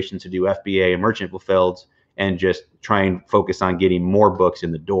operation to do FBA and merchant fulfilled and just try and focus on getting more books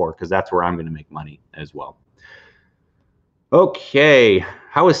in the door, because that's where I'm going to make money as well. Okay,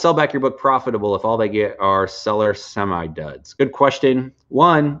 how is Sell Back Your Book profitable if all they get are seller semi-duds? Good question.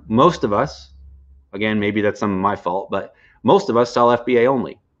 One, most of us, again, maybe that's some of my fault, but most of us sell FBA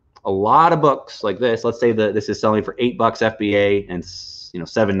only. A lot of books like this, let's say that this is selling for $8 FBA and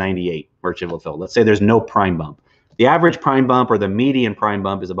 $7.98 merchant fulfilled. Let's say there's no prime bump. The average prime bump or the median prime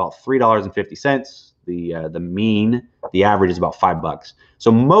bump is about $3.50. The average is about $5.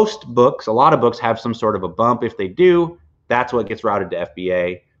 So most books, a lot of books have some sort of a bump. If they do, that's what gets routed to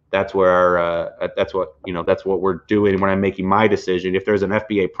FBA. That's where that's what we're doing when I'm making my decision. If there's an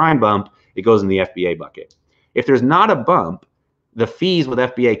FBA prime bump, it goes in the FBA bucket. If there's not a bump, the fees with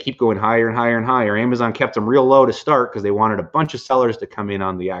FBA keep going higher and higher and higher. Amazon kept them real low to start because they wanted a bunch of sellers to come in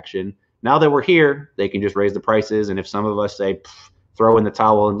on the action. Now that we're here, they can just raise the prices. And if some of us say, throw in the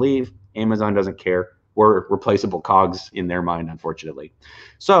towel and leave, Amazon doesn't care. We're replaceable cogs in their mind, unfortunately.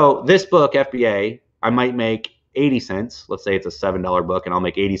 So this book, FBA, I might make 80 cents. Let's say it's a $7 book, and I'll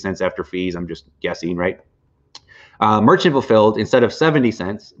make 80 cents after fees. I'm just guessing, right? Merchant fulfilled, instead of 70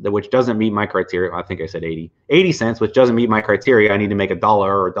 cents, which doesn't meet my criteria, I think I said 80 cents, which doesn't meet my criteria. I need to make $1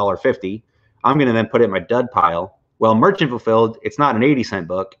 or $1.50. I'm going to then put it in my dud pile. Well, merchant fulfilled, it's not an 80-cent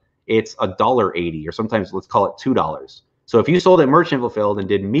book. It's $1.80, or sometimes let's call it $2. So if you sold it merchant fulfilled and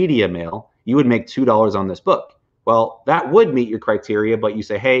did media mail, you would make $2 on this book. Well, that would meet your criteria, but you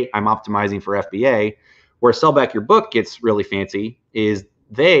say, hey, I'm optimizing for FBA. Where Sell Back Your Book gets really fancy is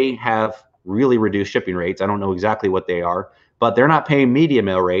they have really reduced shipping rates. I don't know exactly what they are, but they're not paying media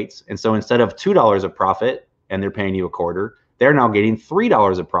mail rates. And so instead of $2 of profit and they're paying you a quarter, they're now getting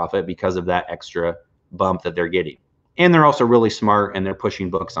 $3 of profit because of that extra bump that they're getting. And they're also really smart, and they're pushing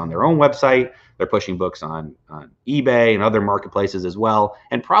books on their own website. They're pushing books on eBay and other marketplaces as well,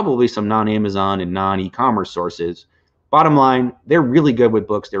 and probably some non-Amazon and non-e-commerce sources. Bottom line, they're really good with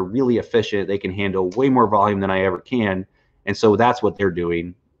books. They're really efficient. They can handle way more volume than I ever can. And so that's what they're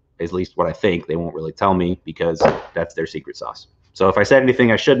doing, at least what I think. They won't really tell me because that's their secret sauce. So if I said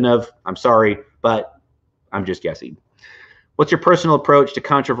anything I shouldn't have, I'm sorry, but I'm just guessing. What's your personal approach to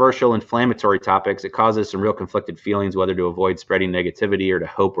controversial, inflammatory topics that causes some real conflicted feelings, whether to avoid spreading negativity or to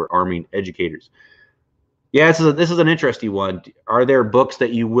hope we're arming educators? Yeah, this is an interesting one. Are there books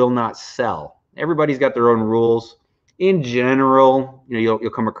that you will not sell? Everybody's got their own rules. In general, you'll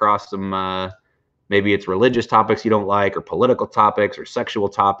come across some, maybe it's religious topics you don't like, or political topics, or sexual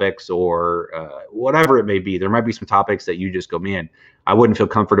topics, or whatever it may be. There might be some topics that you just go, man, I wouldn't feel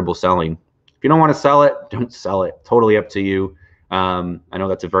comfortable selling. If you don't want to sell it, don't sell it. Totally up to you. I know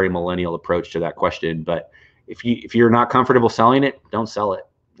that's a very millennial approach to that question, but if you're not comfortable selling it, don't sell it.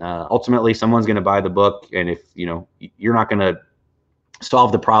 Ultimately, someone's going to buy the book, and if you're not going to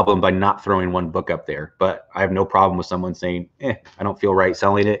solve the problem by not throwing one book up there. But I have no problem with someone saying, I don't feel right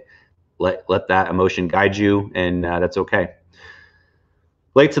selling it. Let that emotion guide you, and that's okay.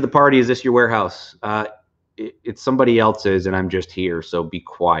 Late to the party, is this your warehouse? It's somebody else's, and I'm just here, so be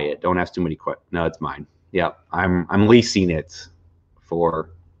quiet. Don't ask too many questions. No, it's mine. Yeah, I'm leasing it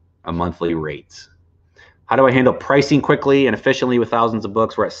for a monthly rate. How do I handle pricing quickly and efficiently with thousands of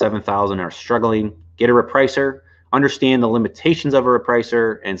books? We're at 7,000 and are struggling. Get a repricer, understand the limitations of a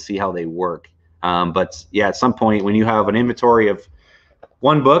repricer, and see how they work. But yeah, at some point when you have an inventory of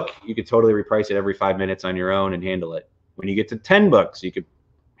one book, you could totally reprice it every 5 minutes on your own and handle it. When you get to 10 books, you could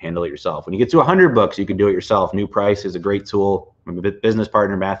handle it yourself. When you get to 100 books, you can do it yourself. New Price is a great tool. My business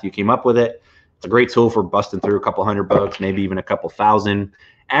partner, Matthew, came up with it. It's a great tool for busting through a couple hundred books, maybe even a couple thousand.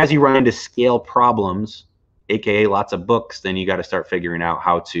 As you run into scale problems, AKA lots of books, then you got to start figuring out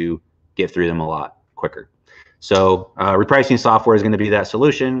how to get through them a lot quicker. So repricing software is going to be that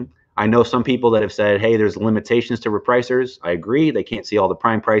solution. I know some people that have said, hey, there's limitations to repricers. I agree. They can't see all the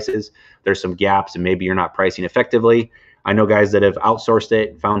prime prices. There's some gaps, and maybe you're not pricing effectively. I know guys that have outsourced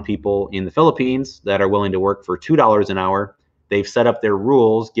it, found people in the Philippines that are willing to work for $2 an hour. They've set up their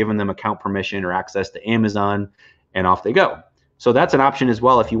rules, given them account permission or access to Amazon, and off they go. So that's an option as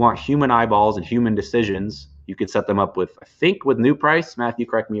well. If you want human eyeballs and human decisions, you could set them up with, I think, with New Price. Matthew,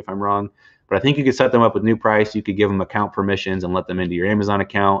 correct me if I'm wrong, but I think you could set them up with New Price. You could give them account permissions and let them into your Amazon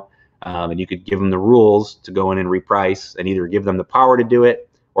account. And you could give them the rules to go in and reprice, and either give them the power to do it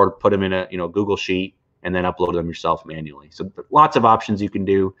or put them in a Google sheet and then upload them yourself manually. So lots of options you can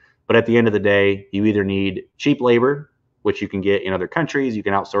do. But at the end of the day, you either need cheap labor, which you can get in other countries. You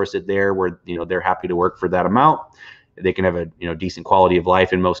can outsource it there where they're happy to work for that amount. They can have a decent quality of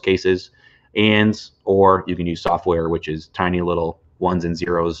life in most cases, or you can use software, which is tiny little ones and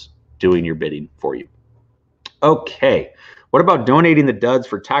zeros doing your bidding for you. Okay, what about donating the duds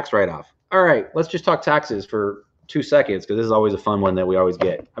for tax write-off? All right, let's just talk taxes for 2 seconds, because this is always a fun one that we always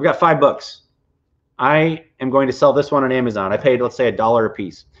get. I've got 5 books. I am going to sell this one on Amazon. I paid, let's say, $1 a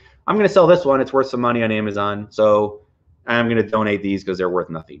piece. I'm going to sell this one. It's worth some money on Amazon, so I'm going to donate these because they're worth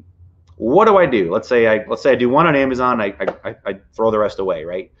nothing. What do I do? Let's say I do one on Amazon. I throw the rest away,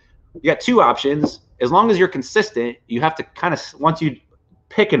 right? You got 2 options. As long as you're consistent, you have to kind of, once you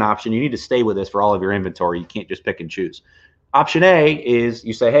pick an option, you need to stay with this for all of your inventory. You can't just pick and choose. Option A is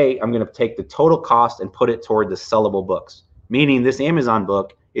you say, hey, I'm going to take the total cost and put it toward the sellable books, meaning this Amazon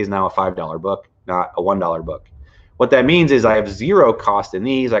book is now a $5 book, not a $1 book. What that means is I have 0 cost in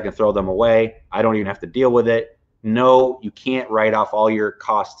these. I can throw them away. I don't even have to deal with it. No, you can't write off all your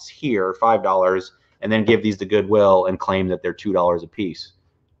costs here, $5, and then give these to Goodwill and claim that they're $2 a piece.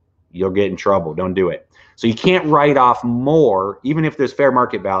 You'll get in trouble. Don't do it. So you can't write off more, even if there's fair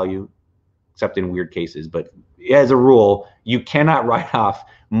market value, except in weird cases. But as a rule, you cannot write off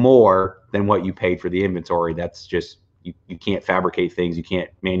more than what you paid for the inventory. That's just, you can't fabricate things. You can't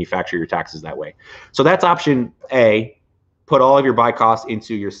manufacture your taxes that way. So that's option A. Put all of your buy costs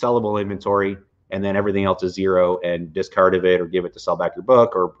into your sellable inventory, and then everything else is 0, and discard of it, or give it to sell back your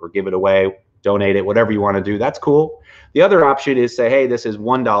book, or give it away, donate it, whatever you want to do. That's cool. The other option is say, hey, this is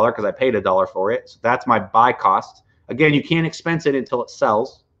 $1 because I paid $1 for it. So that's my buy cost. Again, you can't expense it until it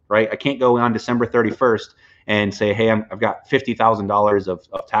sells, right? I can't go on December 31st and say, hey, I've got $50,000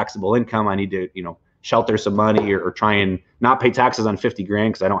 of taxable income. I need to, shelter some money or try and not pay taxes on 50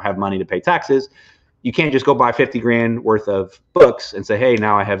 grand because I don't have money to pay taxes. You can't just go buy 50 grand worth of books and say, hey,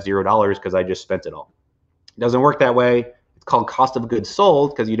 now I have $0 because I just spent it all. It doesn't work that way. It's called cost of goods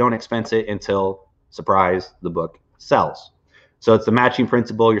sold because you don't expense it until, surprise, the book sells. So it's the matching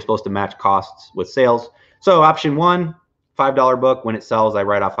principle. You're supposed to match costs with sales. So option 1, $5 book. When it sells, I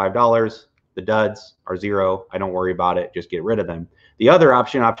write off $5. The duds are 0. I don't worry about it. Just get rid of them. The other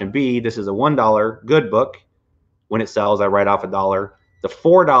option, option B, this is a $1 good book. When it sells, I write off $1. The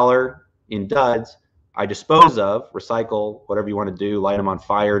 $4 in duds, I dispose of, recycle, whatever you want to do, light them on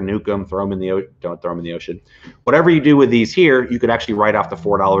fire, nuke them, throw them in the ocean. Don't throw them in the ocean. Whatever you do with these here, you could actually write off the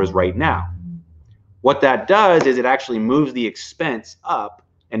 $4 right now. What that does is it actually moves the expense up,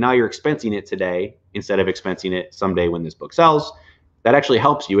 and now you're expensing it today instead of expensing it someday when this book sells. That actually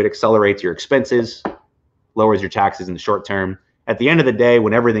helps you. It accelerates your expenses, lowers your taxes in the short term. At the end of the day,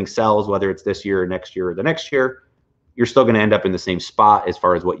 when everything sells, whether it's this year or next year or the next year, you're still going to end up in the same spot as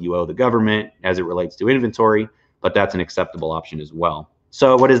far as what you owe the government as it relates to inventory, but that's an acceptable option as well.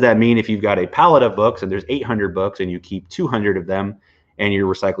 So what does that mean if you've got a pallet of books and there's 800 books and you keep 200 of them and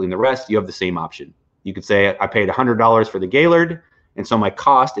you're recycling the rest? You have the same option. You could say I paid $100 for the Gaylord, and so my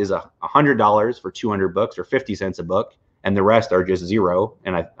cost is $100 for 200 books, or 50 cents a book, and the rest are just 0,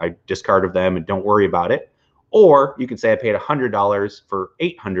 and I discard of them and don't worry about it. Or you could say I paid $100 for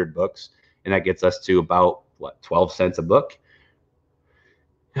 800 books, and that gets us to about, what, 12 cents a book?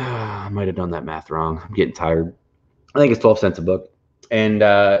 I might have done that math wrong. I'm getting tired. I think it's 12 cents a book. And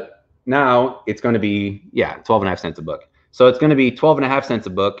now it's going to be, 12.5 cents a book. So it's going to be 12.5 cents a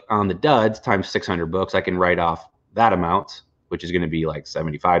book on the duds times 600 books. I can write off that amount, which is going to be like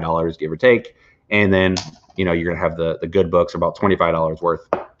 $75, give or take. And then, you're going to have the good books, about $25 worth.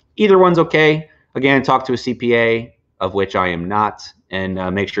 Either one's okay. Again, talk to a CPA, of which I am not, and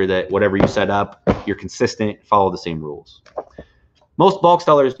make sure that whatever you set up, you're consistent, follow the same rules. Most bulk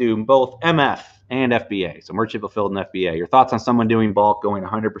sellers do both MF and FBA, so merchant fulfilled and FBA. Your thoughts on someone doing bulk going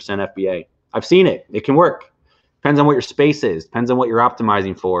 100% FBA? I've seen it. It can work. Depends on what your space is. Depends on what you're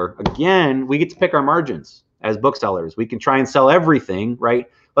optimizing for. Again, we get to pick our margins as booksellers. We can try and sell everything, right?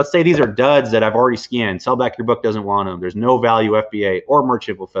 Let's say these are duds that I've already scanned. Sell back your book doesn't want them. There's no value FBA or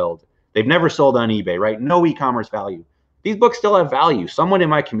merchant fulfilled. They've never sold on eBay, right? No e-commerce value. These books still have value. Someone in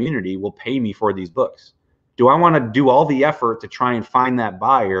my community will pay me for these books. Do I want to do all the effort to try and find that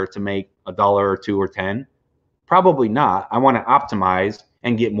buyer to make $1 or $2 or 10? Probably not. I want to optimize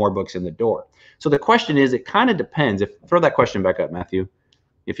and get more books in the door. So the question is, it kind of depends. Throw that question back up, Matthew,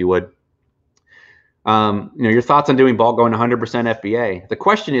 if you would. Your thoughts on doing bulk going 100% FBA. The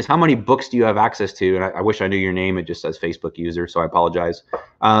question is, how many books do you have access to? And I wish I knew your name. It just says Facebook user, so I apologize.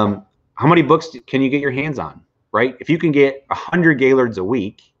 How many books can you get your hands on, right? If you can get 100 Gaylords a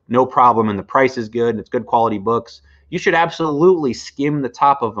week, no problem, and the price is good and it's good quality books, you should absolutely skim the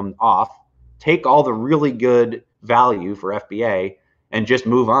top of them off, take all the really good value for FBA, and just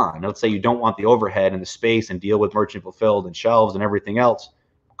move on. Let's say you don't want the overhead and the space and deal with merchant fulfilled and shelves and everything else.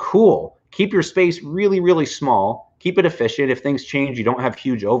 Cool. Keep your space really, really small. Keep it efficient. If things change, you don't have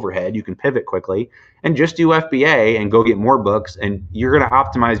huge overhead. You can pivot quickly and just do FBA and go get more books. And you're going to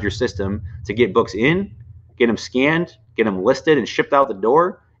optimize your system to get books in, get them scanned, get them listed and shipped out the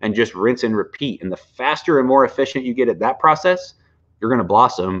door, and just rinse and repeat. And the faster and more efficient you get at that process, you're going to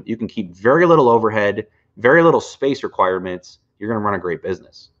blossom. You can keep very little overhead, very little space requirements. You're going to run a great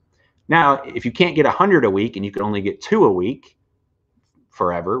business. Now, if you can't get 100 a week and you can only get 2 a week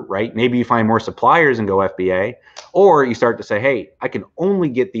forever, right? Maybe you find more suppliers and go FBA, or you start to say, hey, I can only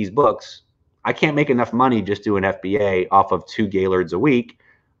get these books. I can't make enough money just doing FBA off of 2 Gaylords a week.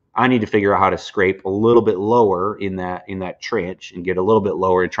 I need to figure out how to scrape a little bit lower in that tranche and get a little bit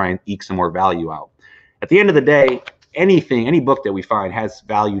lower and try and eke some more value out. At the end of the day, any book that we find has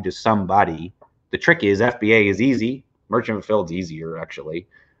value to somebody. The trick is FBA is easy. Merchant fulfilled is easier, actually,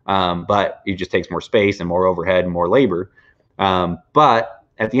 but it just takes more space and more overhead and more labor. But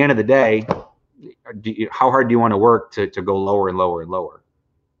at the end of the day, how hard do you want to work to go lower and lower and lower?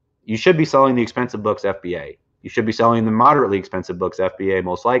 You should be selling the expensive books FBA. You should be selling the moderately expensive books FBA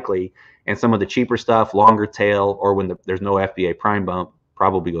most likely, and some of the cheaper stuff, longer tail, or when there's no FBA prime bump,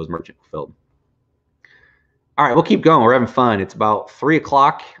 probably goes merchant fulfilled. All right, we'll keep going. We're having fun. It's about 3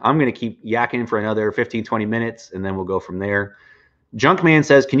 o'clock. I'm going to keep yakking for another 15, 20 minutes, and then we'll go from there. Junkman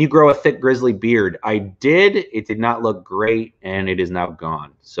says, can you grow a thick grizzly beard? I did. It did not look great, and it is now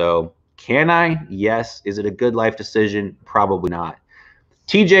gone. So can I? Yes. Is it a good life decision? Probably not.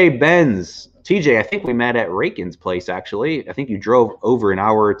 TJ Benz. TJ, I think we met at Rakin's place, actually. I think you drove over an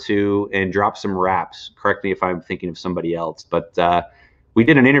hour or two and dropped some raps. Correct me if I'm thinking of somebody else. But we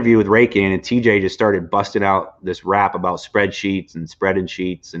did an interview with Rakin, and TJ just started busting out this rap about spreadsheets and spreading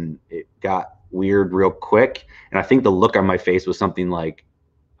sheets, and it got weird real quick. And I think the look on my face was something like,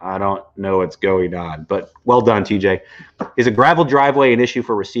 I don't know what's going on. But well done, TJ. Is a gravel driveway an issue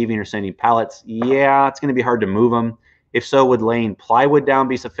for receiving or sending pallets? Yeah, it's going to be hard to move them. If so, would laying plywood down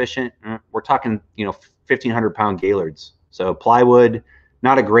be sufficient? We're talking, 1,500-pound Gaylords. So plywood,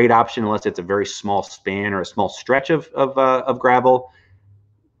 not a great option unless it's a very small span or a small stretch of gravel.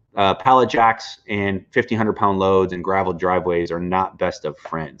 Pallet jacks and 1,500-pound loads and gravel driveways are not best of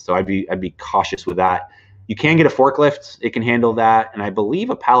friends. So I'd be cautious with that. You can get a forklift; it can handle that, and I believe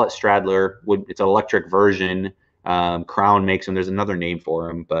a pallet straddler it's an electric version. Crown makes them. There's another name for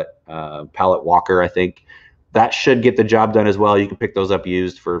them, but pallet walker, I think. That should get the job done as well. You can pick those up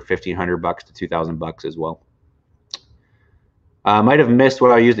used for $1,500 to $2,000 as well. Might have missed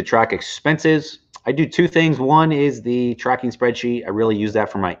what I use to track expenses. I do 2 things. One is the tracking spreadsheet. I really use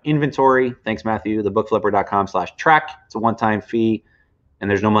that for my inventory. Thanks, Matthew. Thebookflipper.com/track. It's a one-time fee, and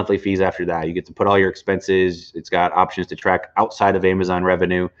there's no monthly fees after that. You get to put all your expenses. It's got options to track outside of Amazon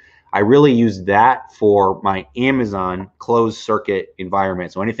revenue. I really use that for my Amazon closed circuit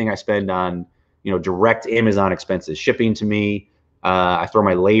environment. So anything I spend on direct Amazon expenses, shipping to me, I throw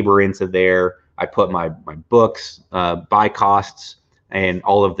my labor into there. I put my books, buy costs, and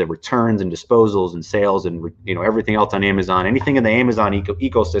all of the returns and disposals and sales and everything else on Amazon. Anything in the Amazon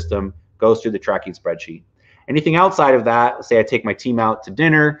ecosystem goes through the tracking spreadsheet. Anything outside of that, let's say I take my team out to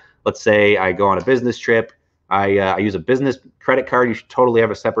dinner. Let's say I go on a business trip. I use a business credit card. You should totally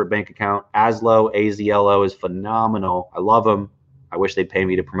have a separate bank account. Azlo, AZLO is phenomenal. I love them. I wish they'd pay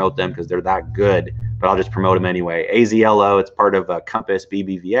me to promote them because they're that good, but I'll just promote them anyway. AZLO, it's part of Compass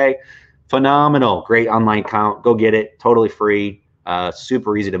BBVA. Phenomenal, great online account. Go get it, totally free.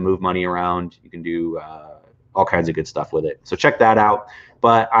 Super easy to move money around. You can do all kinds of good stuff with it. So check that out.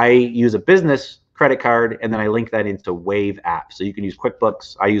 But I use a business credit card, and then I link that into Wave apps. So you can use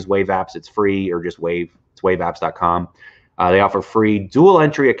QuickBooks. I use Wave apps. It's free, or just Wave. It's waveapps.com. They offer free dual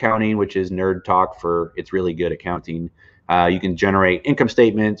entry accounting, which is nerd talk for it's really good accounting. You can generate income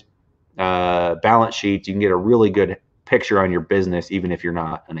statements, balance sheets. You can get a really good picture on your business, even if you're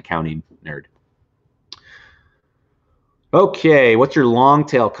not an accounting nerd. Okay, what's your long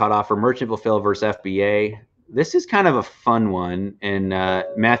tail cutoff for merchant fulfill versus FBA? This is kind of a fun one. And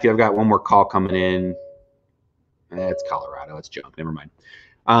Matthew, I've got one more call coming in. It's Colorado. It's junk. Never mind.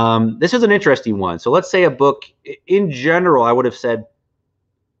 This is an interesting one. So let's say a book, in general, I would have said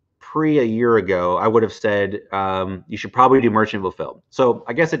a year ago, I would have said you should probably do merchant fulfilled. So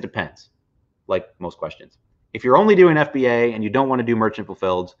I guess it depends, like most questions. If you're only doing FBA and you don't want to do merchant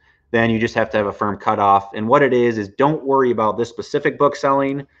fulfilled, then you just have to have a firm cutoff. And what it is don't worry about this specific book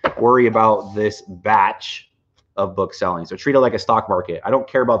selling. Worry about this batch of book selling. So treat it like a stock market. I don't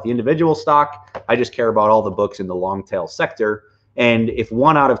care about the individual stock. I just care about all the books in the long tail sector. And if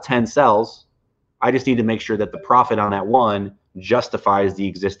 1 out of 10 sells, I just need to make sure that the profit on that one justifies the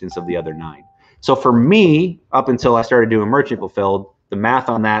existence of the other 9. So for me, up until I started doing merchant fulfilled, the math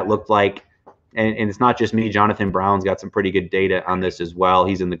on that looked like, and it's not just me, Jonathan Brown's got some pretty good data on this as well.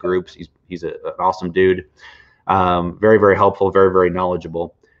 He's in the groups. He's an awesome dude. Very, very helpful, very, very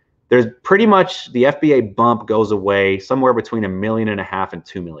knowledgeable. There's pretty much the FBA bump goes away somewhere between $1.5 million and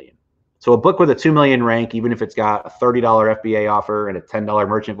 $2 million. So a book with a 2 million rank, even if it's got a $30 FBA offer and a $10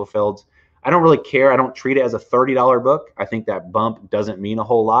 merchant fulfilled, I don't really care. I don't treat it as a $30 book. I think that bump doesn't mean a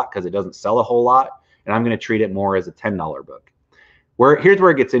whole lot because it doesn't sell a whole lot. And I'm going to treat it more as a $10 book. Here's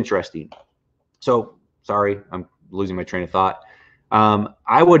where it gets interesting. So sorry, I'm losing my train of thought.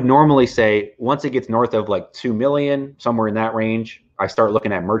 I would normally say once it gets north of like 2 million, somewhere in that range, I start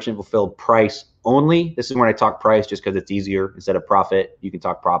looking at merchant fulfilled price only. This is when I talk price just because it's easier instead of profit. You can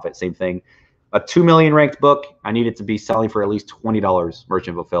talk profit, same thing. A 2 million ranked book, I need it to be selling for at least $20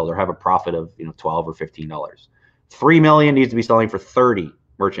 merchant fulfilled or have a profit of $12 or $15. 3 million needs to be selling for 30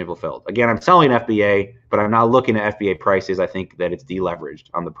 merchant fulfilled. Again, I'm selling FBA, but I'm not looking at FBA prices. I think that it's deleveraged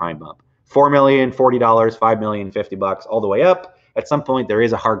on the prime bump. 4 million, $40, 5 million, $50, all the way up. At some point, there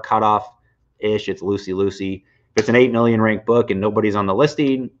is a hard cutoff-ish. It's loosey-loosey. If it's an 8 million ranked book and nobody's on the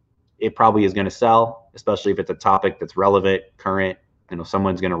listing, it probably is going to sell, especially if it's a topic that's relevant, current.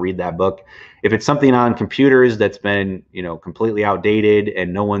 Someone's going to read that book. If it's something on computers that's been, completely outdated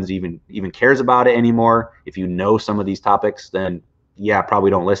and no one's even cares about it anymore, if you know some of these topics, then yeah,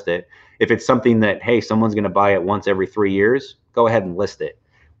 probably don't list it. If it's something that, hey, someone's going to buy it once every 3 years, go ahead and list it.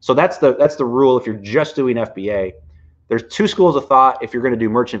 So that's the rule if you're just doing FBA. There's 2 schools of thought if you're going to do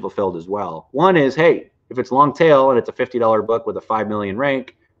merchant fulfilled as well. One is, hey, if it's long tail and it's a $50 book with a 5 million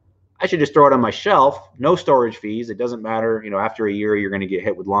rank, I should just throw it on my shelf, no storage fees. It doesn't matter, after a year, you're going to get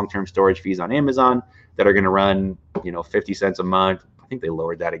hit with long-term storage fees on Amazon that are going to run, 50 cents a month. I think they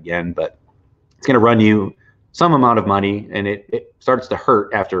lowered that again, but it's going to run you some amount of money, and it starts to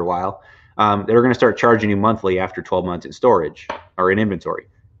hurt after a while. They're going to start charging you monthly after 12 months in storage or in inventory.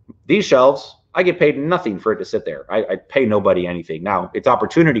 These shelves, I get paid nothing for it to sit there. I pay nobody anything. Now, it's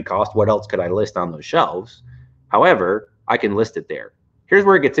opportunity cost. What else could I list on those shelves? However, I can list it there. Here's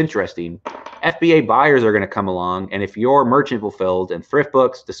where it gets interesting. FBA buyers are going to come along, and if you're merchant fulfilled and Thrift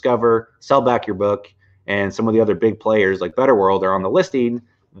Books, Discover, Sell Back Your Book, and some of the other big players like Better World are on the listing,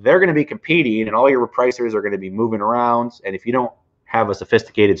 they're going to be competing, and all your repricers are going to be moving around. And if you don't have a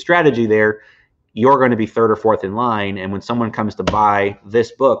sophisticated strategy there, you're going to be 3rd or 4th in line. And when someone comes to buy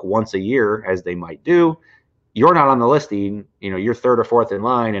this book once a year, as they might do, you're not on the listing, you're 3rd or 4th in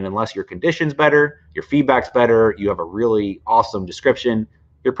line. And unless your condition's better, your feedback's better, you have a really awesome description,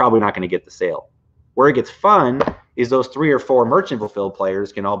 you're probably not going to get the sale. Where it gets fun is those 3 or 4 merchant fulfilled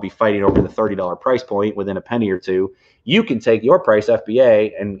players can all be fighting over the $30 price point within a penny or two. You can take your price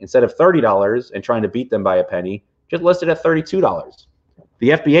FBA and instead of $30 and trying to beat them by a penny, just list it at $32. The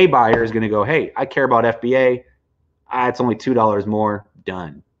FBA buyer is going to go, hey, I care about FBA. It's only $2 more,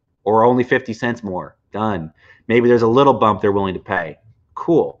 done. Or only 50 cents more, done. Maybe there's a little bump they're willing to pay.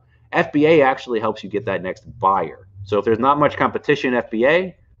 Cool. FBA actually helps you get that next buyer. So if there's not much competition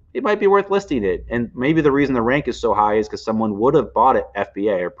FBA, it might be worth listing it. And maybe the reason the rank is so high is because someone would have bought it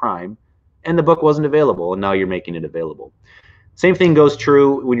FBA or Prime and the book wasn't available, and now you're making it available. Same thing goes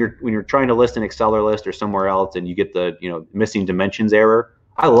true when you're trying to list an Exceller list or somewhere else and you get the missing dimensions error.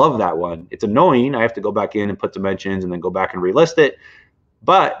 I love that one. It's annoying. I have to go back in and put dimensions and then go back and relist it.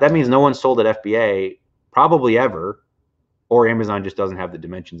 But that means no one sold at FBA probably ever, or Amazon just doesn't have the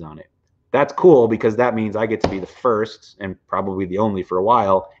dimensions on it. That's cool because that means I get to be the first and probably the only for a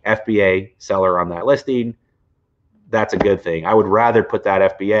while FBA seller on that listing. That's a good thing. I would rather put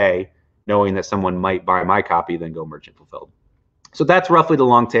that FBA knowing that someone might buy my copy than go merchant fulfilled. So that's roughly the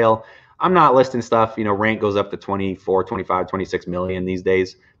long tail. I'm not listing stuff, rank goes up to 24, 25, 26 million these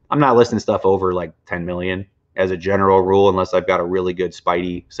days. I'm not listing stuff over like 10 million as a general rule, unless I've got a really good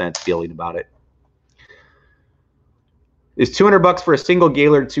spidey sense feeling about it. Is $200 for a single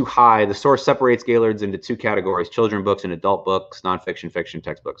Gaylord too high? The source separates Gaylords into 2 categories, children books and adult books, nonfiction, fiction,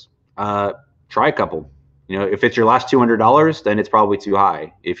 textbooks. Try a couple. If it's your last $200, then it's probably too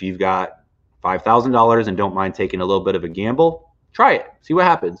high. If you've got $5,000 and don't mind taking a little bit of a gamble, try it. See what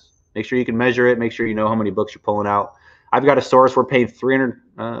happens. Make sure you can measure it. Make sure you know how many books you're pulling out. I've got a source. We're paying $300.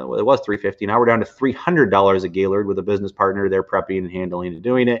 Well, it was $350. Now we're down to $300 a Gaylord with a business partner. They're prepping and handling and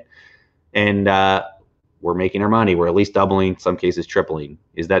doing it, and we're making our money. We're at least doubling, some cases tripling.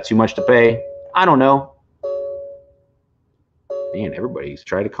 Is that too much to pay? I don't know. Man, everybody's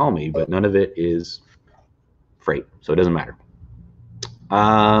trying to call me, but none of it is freight, so it doesn't matter.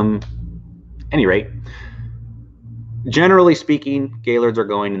 Any rate, generally speaking, Gaylords are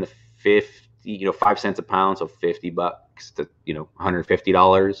going in the 50, 5 cents a pound, so $50 to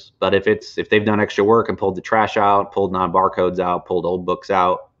 $150. But if they've done extra work and pulled the trash out, pulled non-barcodes out, pulled old books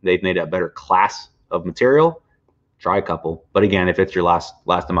out, they've made a better class of material, try a couple. But again, if it's your last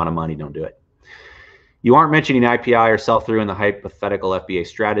amount of money, don't do it. You aren't mentioning IPI or sell-through in the hypothetical FBA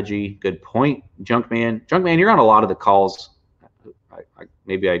strategy. Good point, Junkman. Junkman, you're on a lot of the calls.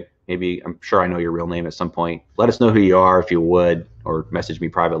 Maybe I'm sure I know your real name at some point. Let us know who you are if you would, or message me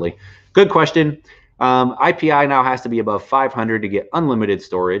privately. Good question. IPI now has to be above 500 to get unlimited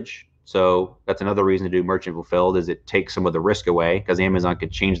storage. So that's another reason to do merchant fulfilled, is it takes some of the risk away, because Amazon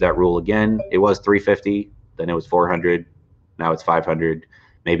could change that rule again. It was 350, then it was 400, now it's 500.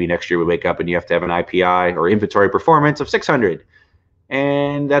 Maybe next year we wake up and you have to have an IPI or inventory performance of 600.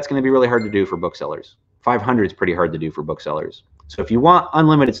 And that's going to be really hard to do for booksellers. 500 is pretty hard to do for booksellers. So if you want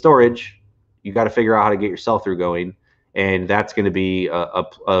unlimited storage, you got to figure out how to get your sell-through going. And that's going to be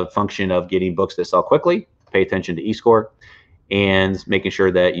a function of getting books that sell quickly, pay attention to eScore, and making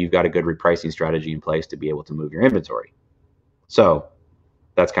sure that you've got a good repricing strategy in place to be able to move your inventory. So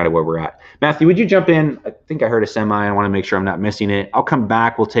that's kind of where we're at. Matthew, would you jump in? I think I heard a semi. I want to make sure I'm not missing it. I'll come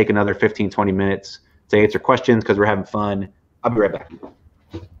back. We'll take another 15, 20 minutes to answer questions because we're having fun. I'll be right back.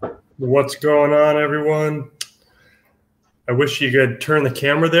 What's going on, everyone? I wish you could turn the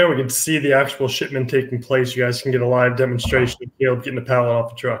camera there. We can see the actual shipment taking place. You guys can get a live demonstration of Caleb getting the pallet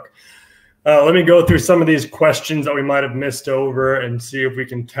off the truck. Let me go through some of these questions that we might have missed over and see if we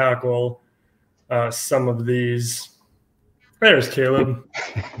can tackle some of these. There's Caleb.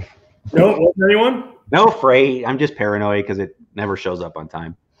 No, wasn't anyone? No, freight. I'm just paranoid because it never shows up on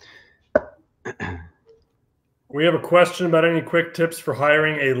time. We have a question about any quick tips for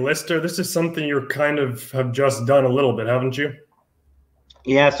hiring a lister. This is something you kind of have just done a little bit, haven't you?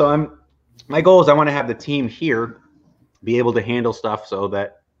 Yeah, so my goal is I want to have the team here be able to handle stuff so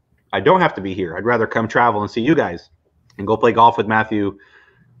that I don't have to be here. I'd rather come travel and see you guys and go play golf with Matthew.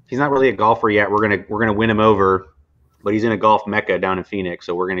 He's not really a golfer yet. We're gonna win him over, but he's in a golf mecca down in Phoenix,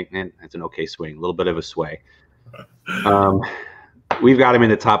 so it's an okay swing, a little bit of a sway. We've got him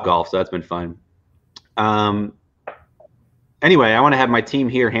into Top Golf, so that's been fun. Anyway, I want to have my team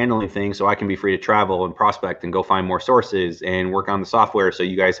here handling things so I can be free to travel and prospect and go find more sources and work on the software so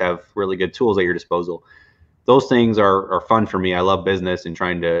you guys have really good tools at your disposal. Those things are fun for me. I love business and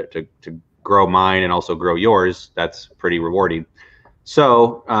trying to grow mine and also grow yours. That's pretty rewarding.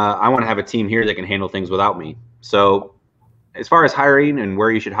 So I want to have a team here that can handle things without me. So as far as hiring and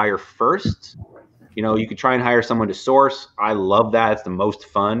where you should hire first, you could try and hire someone to source. I love that. It's the most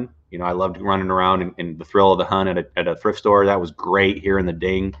fun. I loved running around and the thrill of the hunt at a thrift store. That was great, hearing the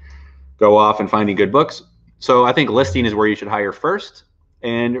ding go off and finding good books. So I think listing is where you should hire first.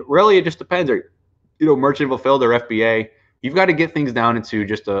 And really, it just depends. Merchant fulfilled or FBA, you've got to get things down into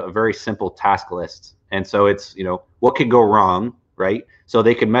just a very simple task list. And so it's, what could go wrong, right? So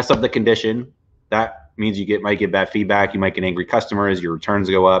they could mess up the condition. That means you might get bad feedback. You might get angry customers. Your returns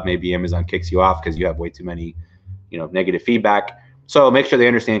go up. Maybe Amazon kicks you off because you have way too many, negative feedback. So make sure they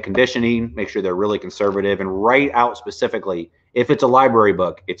understand conditioning, make sure they're really conservative, and write out specifically, if it's a library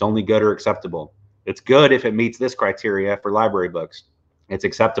book, it's only good or acceptable. It's good if it meets this criteria for library books. It's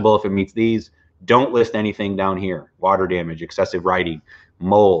acceptable if it meets these. Don't list anything down here: water damage, excessive writing,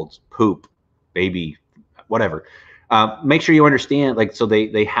 molds, poop, baby, whatever. Make sure you understand, so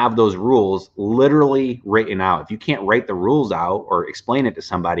they have those rules literally written out. If you can't write the rules out or explain it to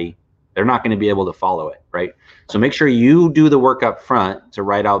somebody, they're not going to be able to follow it, right? So make sure you do the work up front to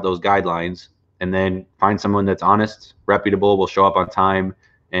write out those guidelines, and then find someone that's honest, reputable, will show up on time.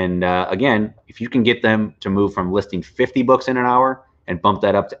 And again, if you can get them to move from listing 50 books in an hour and bump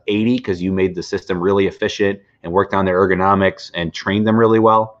that up to 80 because you made the system really efficient and worked on their ergonomics and trained them really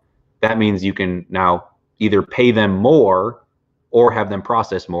well, that means you can now either pay them more or have them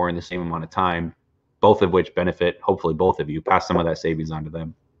process more in the same amount of time, both of which benefit, hopefully both of you. Pass some of that savings on to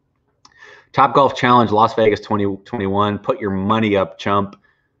them. Top Golf Challenge, Las Vegas 2021. Put your money up, chump.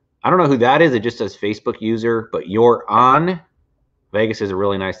 I don't know who that is. It just says Facebook user, but you're on. Vegas is a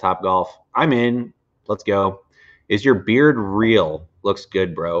really nice Top Golf. I'm in. Let's go. Is your beard real? Looks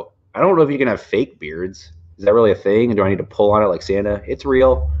good, bro. I don't know if you can have fake beards. Is that really a thing? Do I need to pull on it like Santa? It's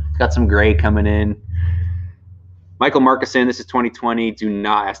real. It's got some gray coming in. Michael Markison, this is 2020. Do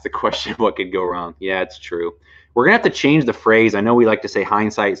not ask the question, what could go wrong? Yeah, it's true. We're going to have to change the phrase. I know we like to say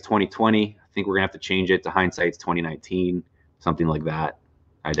hindsight's 2020. I think we're going to have to change it to hindsight's 2019, something like that.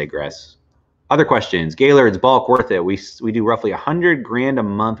 I digress. Other questions. Gaylord's bulk worth it. We do roughly $100 grand a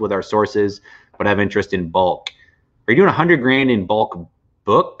month with our sources, but have interest in bulk. Are you doing 100 grand in bulk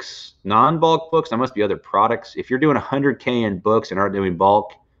books, non-bulk books? There must be other products. If you're doing 100K in books and aren't doing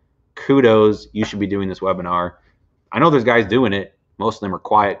bulk, kudos, you should be doing this webinar. I know there's guys doing it. Most of them are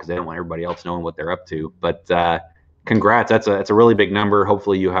quiet because they don't want everybody else knowing what they're up to. But congrats, that's a really big number.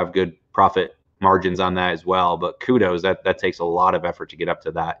 Hopefully you have good profit margins on that as well. But kudos, that takes a lot of effort to get up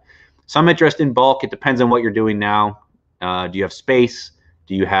to that. Some interest in bulk. It depends on what you're doing now. Do you have space?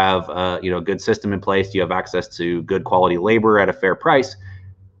 Do you have a good system in place? Do you have access to good quality labor at a fair price?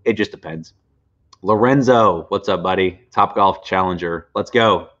 It just depends. Lorenzo, what's up, buddy? Top Golf Challenger. Let's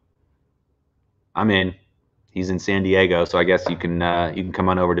go. I'm in. He's in San Diego, so I guess you can come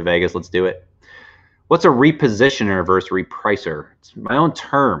on over to Vegas. Let's do it. What's a repositioner versus repricer? It's my own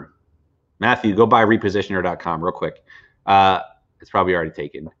term. Matthew, go buy repositioner.com real quick. It's probably already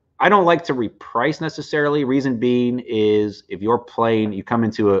taken. I don't like to reprice necessarily. Reason being is if you're playing, you come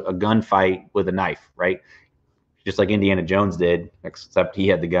into a gunfight with a knife, right? Just like Indiana Jones did, except he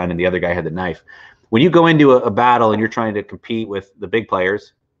had the gun and the other guy had the knife. When you go into a battle and you're trying to compete with the big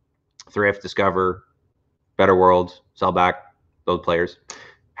players, Thrift, Discover, Better World, Sellback, those players,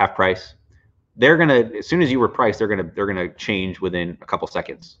 half price, they're gonna, as soon as you reprice, they're gonna change within a couple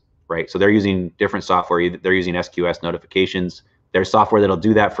seconds, right? So they're using different software. They're using SQS notifications. There's software that'll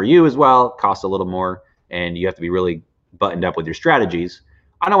do that for you as well. Costs a little more, and you have to be really buttoned up with your strategies.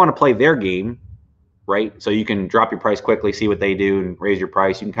 I don't want to play their game, right? So you can drop your price quickly, see what they do, and raise your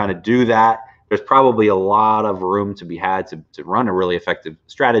price. You can kind of do that. There's probably a lot of room to be had to run a really effective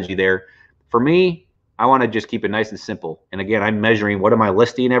strategy there. For me, I want to just keep it nice and simple. And again, I'm measuring what am I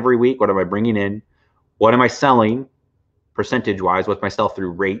listing every week? What am I bringing in? What am I selling percentage-wise? What's my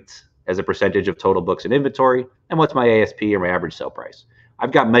sell-through rate as a percentage of total books and inventory? And what's my ASP or my average sale price?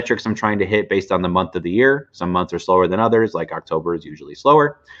 I've got metrics I'm trying to hit based on the month of the year. Some months are slower than others, like October is usually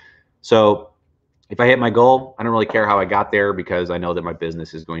slower. So if I hit my goal, I don't really care how I got there because I know that my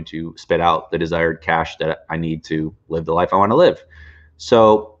business is going to spit out the desired cash that I need to live the life I want to live.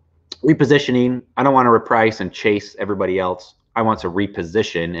 So repositioning, I don't want to reprice and chase everybody else. I want to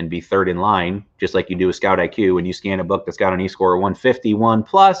reposition and be third in line, just like you do with Scout IQ. When you scan a book that's got an E-score of 151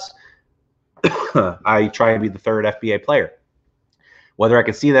 plus, I try to be the third FBA player. Whether I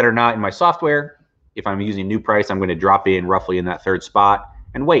can see that or not in my software, if I'm using new price, I'm going to drop in roughly in that third spot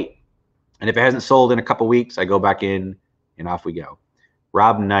and wait. And if it hasn't sold in a couple weeks, I go back in and off we go.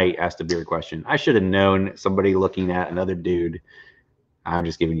 Rob Knight asked a beer question. I should have known somebody looking at another dude. I'm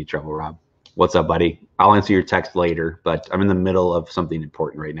just giving you trouble, Rob. What's up, buddy? I'll answer your text later, but I'm in the middle of something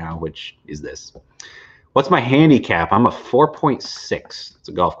important right now, which is this. What's my handicap? I'm a 4.6. It's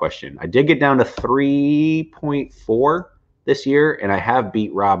a golf question. I did get down to 3.4 this year, and I have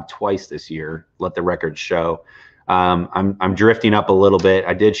beat Rob twice this year. Let the record show. I'm drifting up a little bit.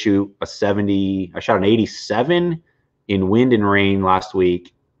 I did shoot a 70. I shot an 87 in wind and rain last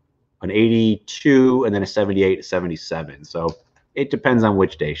week, an 82, and then a 78 to 77. So it depends on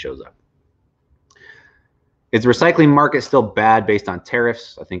which day shows up. Is the recycling market still bad based on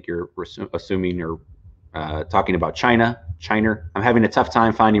tariffs? I think you're assuming you're talking about China. I'm having a tough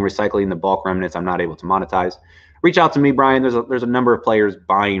time finding recycling the bulk remnants I'm not able to monetize. Reach out to me, Brian. There's a number of players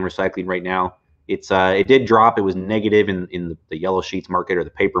buying recycling right now. It did drop. It was negative in the yellow sheets market or the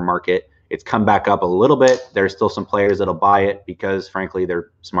paper market. It's come back up a little bit. There's still some players that'll buy it because, frankly,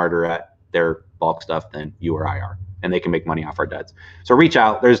 they're smarter at their bulk stuff than you or I are, and they can make money off our duds. So reach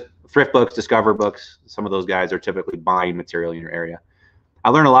out. There's Thrift Books, Discover Books. Some of those guys are typically buying material in your area. I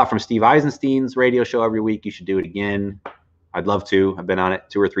learn a lot from Steve Eisenstein's radio show every week. You should do it again. I'd love to. I've been on it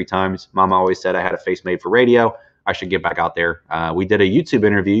 2 or 3 times. Mama always said I had a face made for radio. I should get back out there. We did a YouTube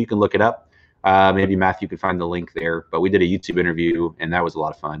interview. You can look it up. Maybe Matthew could find the link there. But we did a YouTube interview, and that was a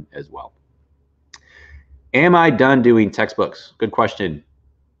lot of fun as well. Am I done doing textbooks? Good question.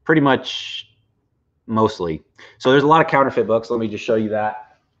 Pretty much, mostly. So there's a lot of counterfeit books. Let me just show you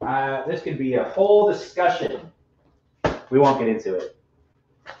that. This could be a whole discussion. We won't get into it.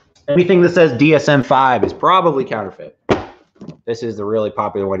 Anything that says DSM-5 is probably counterfeit. This is the really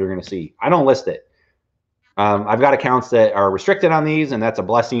popular one you're going to see. I don't list it. I've got accounts that are restricted on these, and that's a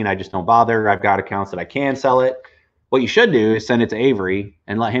blessing. I just don't bother. I've got accounts that I can sell it. What you should do is send it to Avery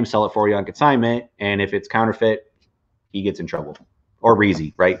and let him sell it for you on consignment. And if it's counterfeit, he gets in trouble. Or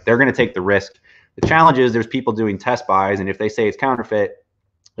Reezy, right? They're going to take the risk. The challenge is there's people doing test buys, and if they say it's counterfeit,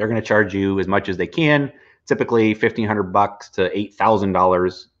 they're going to charge you as much as they can. Typically $1,500 to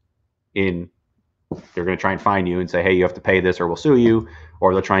 $8,000 in. They're going to try and fine you and say, hey, you have to pay this or we'll sue you.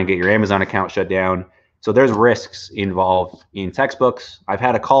 Or they'll try and get your Amazon account shut down. So there's risks involved in textbooks. I've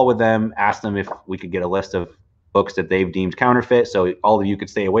had a call with them, asked them if we could get a list of books that they've deemed counterfeit, so all of you could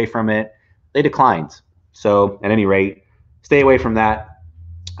stay away from it. they declined. So at any rate, stay away from that.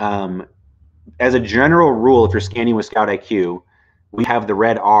 As a general rule, if you're scanning with Scout IQ, we have the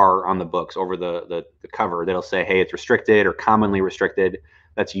red R on the books over the cover that'll say, hey, it's restricted or commonly restricted.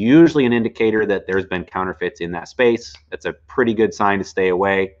 That's usually an indicator that there's been counterfeits in that space. That's a pretty good sign to stay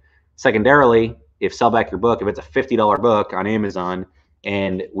away. Secondarily, if Sell Back Your Book, if it's a $50 book on Amazon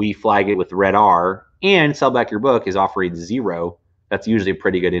and we flag it with red R and Sell Back Your Book is offering 0, that's usually a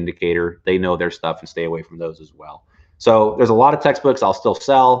pretty good indicator. They know their stuff and stay away from those as well. So there's a lot of textbooks I'll still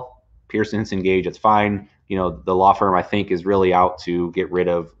sell. Pearson, Cengage, it's fine. You know, the law firm I think is really out to get rid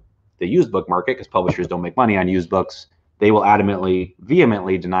of the used book market because publishers don't make money on used books. They will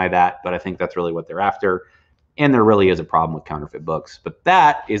vehemently deny that, but I think that's really what they're after. And there really is a problem with counterfeit books, but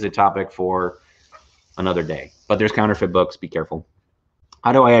that is a topic for another day. But there's counterfeit books, be careful.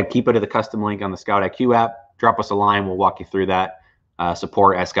 How do I add Keepa to the custom link on the Scout IQ app? Drop us a line, we'll walk you through that.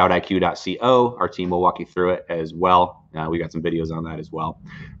 Support at scoutiq.co. Our team will walk you through it as well. We got some videos on that as well.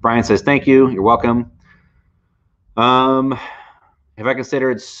 Brian says, thank you, you're welcome. Have I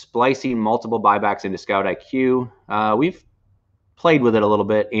considered splicing multiple buybacks into Scout IQ? We've played with it a little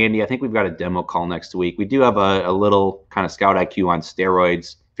bit. Andy, I think we've got a demo call next week. We do have a little kind of Scout IQ on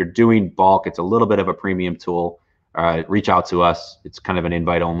steroids. If you're doing bulk, it's a little bit of a premium tool. Reach out to us. It's kind of an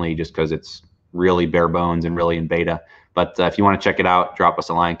invite only just because it's really bare bones and really in beta. But if you want to check it out, drop us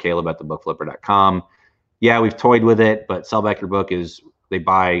a line, Caleb@thebookflipper.com. Yeah, we've toyed with it, but Sell Back Your Book they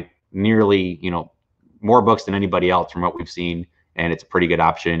buy nearly, more books than anybody else from what we've seen, and it's a pretty good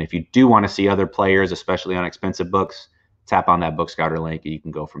option. If you do want to see other players, especially on expensive books, tap on that Book Scouter link and you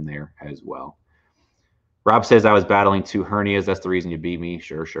can go from there as well. Rob says, I was battling 2 hernias. That's the reason you beat me.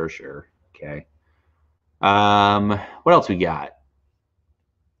 Sure. Okay. What else we got?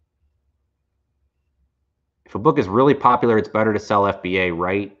 If a book is really popular, it's better to sell FBA,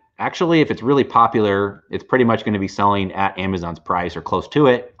 right? Actually, if it's really popular, it's pretty much going to be selling at Amazon's price or close to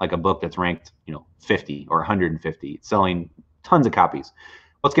it, like a book that's ranked, 50 or 150. It's selling tons of copies.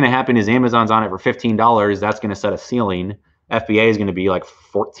 What's going to happen is Amazon's on it for $15. That's going to set a ceiling. FBA is going to be like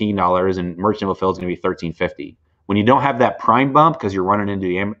 $14, and Merchant Fulfilled is going to be $13.50. When you don't have that prime bump because you're running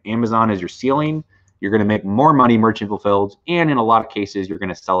into Amazon as your ceiling, you're going to make more money Merchant Fulfilled, and in a lot of cases, you're going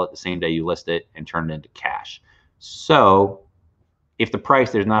to sell it the same day you list it and turn it into cash. So if the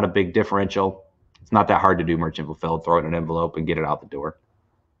price, there's not a big differential, it's not that hard to do Merchant Fulfilled, throw it in an envelope and get it out the door.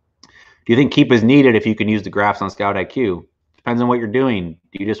 Do you think Keep is needed if you can use the graphs on Scout IQ? Depends on what you're doing.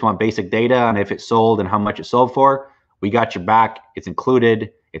 Do you just want basic data on if it sold and how much it sold for? We got your back. It's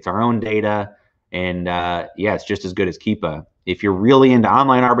included. It's our own data. And yeah, it's just as good as Keepa. If you're really into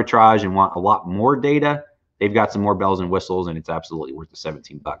online arbitrage and want a lot more data, they've got some more bells and whistles, and it's absolutely worth the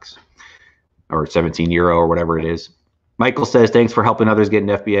 17 bucks or 17 euro or whatever it is. Michael says, thanks for helping others get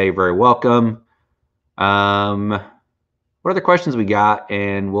into FBA. Very welcome. What other questions we got?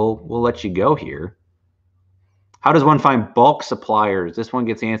 And we'll let you go here. How does one find bulk suppliers? This one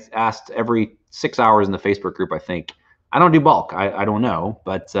gets asked every 6 hours in the Facebook group, I think. I don't do bulk. I don't know,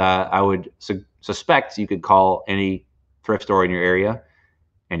 but I would suspect you could call any thrift store in your area,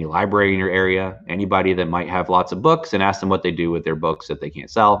 any library in your area, anybody that might have lots of books, and ask them what they do with their books that they can't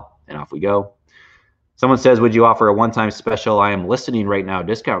sell, and off we go. Someone says, would you offer a one-time special I am listening right now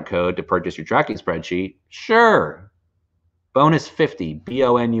discount code to purchase your tracking spreadsheet? Sure. Bonus 50,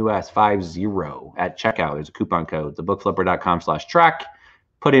 BONUS 50 at checkout. There's a coupon code, thebookflipper.com/track.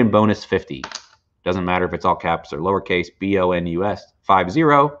 Put in bonus 50. Doesn't matter if it's all caps or lowercase, BONUS 50.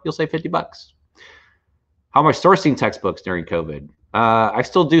 You'll save 50 bucks. How am I sourcing textbooks during COVID? I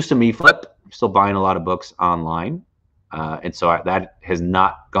still do some eFlip. I'm still buying a lot of books online. And so that has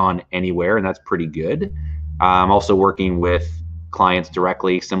not gone anywhere, and that's pretty good. I'm also working with clients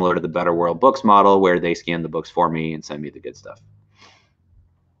directly, similar to the Better World Books model, where they scan the books for me and send me the good stuff.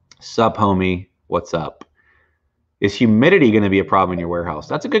 Sup, homie, what's up? Is humidity going to be a problem in your warehouse?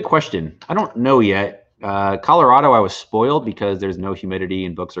 That's a good question. I don't know yet. Colorado, I was spoiled because there's no humidity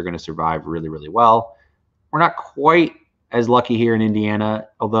and books are going to survive really, really well. We're not quite as lucky here in Indiana,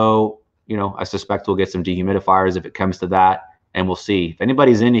 although, I suspect we'll get some dehumidifiers if it comes to that, and we'll see. If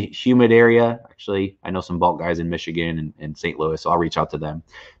anybody's in a humid area, actually, I know some bulk guys in Michigan and St. Louis, so I'll reach out to them.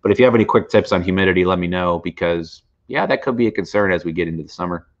 But if you have any quick tips on humidity, let me know, because, yeah, that could be a concern as we get into the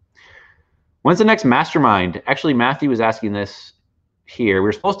summer. When's the next mastermind? Actually, Matthew was asking this here.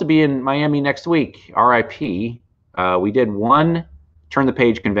 We're supposed to be in Miami next week, RIP. We did one Turn the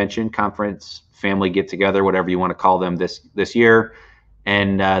Page convention, conference, family get-together, whatever you want to call them this year.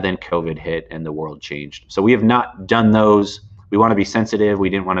 And then COVID hit and the world changed. So we have not done those. We want to be sensitive. We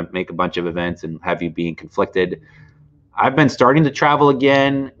didn't want to make a bunch of events and have you being conflicted. I've been starting to travel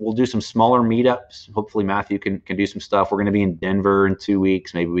again. We'll do some smaller meetups. Hopefully Matthew can do some stuff. We're going to be in Denver in 2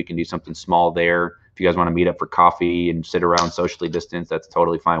 weeks. Maybe we can do something small there. If you guys want to meet up for coffee and sit around socially distanced, that's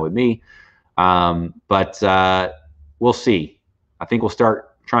totally fine with me. But we'll see. I think we'll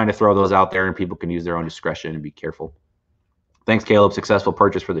start trying to throw those out there, and people can use their own discretion and be careful. Thanks, Caleb. Successful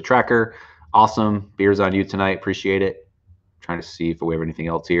purchase for the tracker. Awesome. Beers on you tonight. Appreciate it. Trying to see if we have anything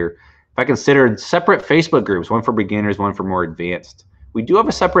else here. If I considered separate Facebook groups, one for beginners, one for more advanced. We do have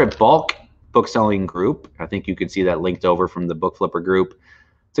a separate bulk book selling group. I think you can see that linked over from the Book Flipper group.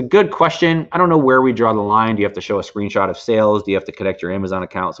 It's a good question. I don't know where we draw the line. Do you have to show a screenshot of sales? Do you have to connect your Amazon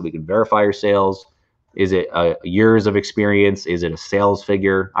account so we can verify your sales? Is it years of experience? Is it a sales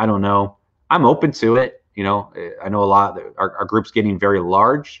figure? I don't know. I'm open to it. You know, I know a lot. Our group's getting very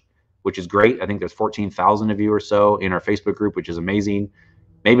large, which is great. I think there's 14,000 of you or so in our Facebook group, which is amazing.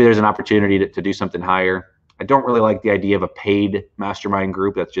 Maybe there's an opportunity to do something higher. I don't really like the idea of a paid mastermind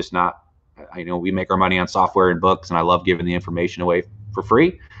group. That's just not, I know we make our money on software and books, and I love giving the information away for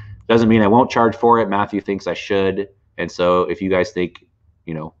free. Doesn't mean I won't charge for it. Matthew thinks I should. And so if you guys think,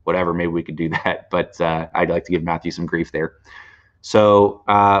 you know, whatever, maybe we could do that. But I'd like to give Matthew some grief there. So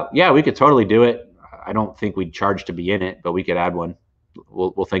yeah, we could totally do it. I don't think we'd charge to be in it, but we could add one.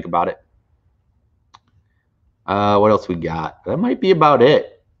 We'll think about it. What else we got? That might be about it.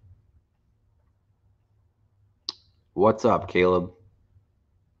 What's up, Caleb?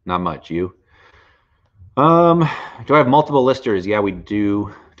 Not much. You? Do I have multiple listers? Yeah, we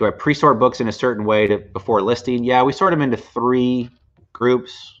do. Do I pre-sort books in a certain way before listing? Yeah, we sort them into 3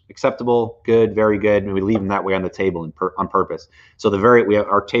 groups: acceptable, good, very good, and we leave them that way on the table on purpose. So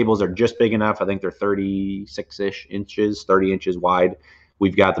our tables are just big enough. I think they're 36-ish inches, 30 inches wide.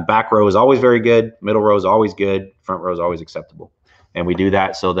 We've got the back row is always very good, middle row is always good, front row is always acceptable. And we do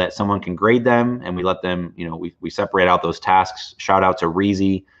that so that someone can grade them, and we let them, you know, we separate out those tasks. Shout out to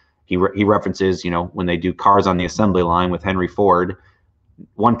Reezy. He references, you know, when they do cars on the assembly line with Henry Ford,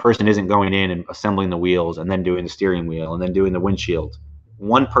 one person isn't going in and assembling the wheels and then doing the steering wheel and then doing the windshield.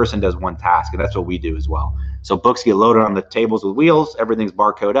 One person does one task, and that's what we do as well. So books get loaded on the tables with wheels. Everything's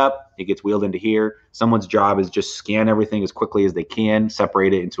barcode up. It gets wheeled into here. Someone's job is just scan everything as quickly as they can,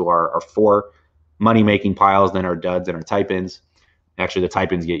 separate it into our 4 money-making piles, then our duds and our type-ins. Actually, the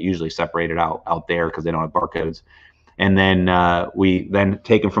type-ins get usually separated out there because they don't have barcodes. And then we then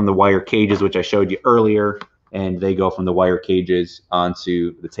take them from the wire cages, which I showed you earlier, and they go from the wire cages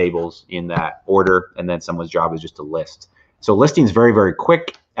onto the tables in that order. And then someone's job is just to list. So listing is very, very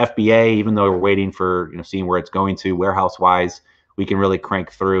quick. FBA, even though we're waiting for, you know, seeing where it's going to warehouse-wise, we can really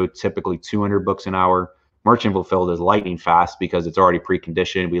crank through typically 200 books an hour. Merchant Fulfilled is lightning fast because it's already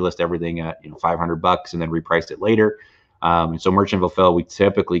preconditioned. We list everything at, you know, $500 and then reprice it later. And so Merchant Fulfilled, we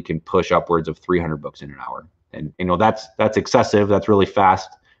typically can push upwards of 300 books in an hour. And, you know, that's excessive. That's really fast.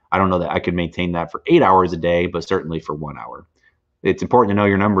 I don't know that I could maintain that for 8 hours a day, but certainly for 1 hour. It's important to know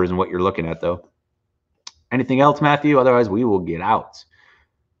your numbers and what you're looking at, though. Anything else, Matthew? Otherwise, we will get out.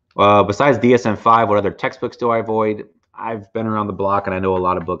 Besides DSM-5, what other textbooks do I avoid? I've been around the block, and I know a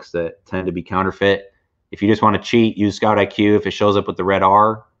lot of books that tend to be counterfeit. If you just want to cheat, use Scout IQ. If it shows up with the red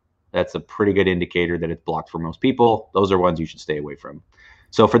R, that's a pretty good indicator that it's blocked for most people. Those are ones you should stay away from.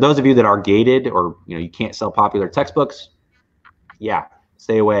 So for those of you that are gated, or, you know, you can't sell popular textbooks, yeah,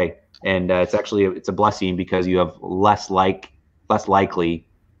 stay away. And it's a blessing because you have less likely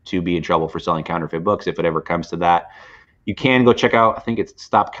to be in trouble for selling counterfeit books if it ever comes to that. You can go check out, I think it's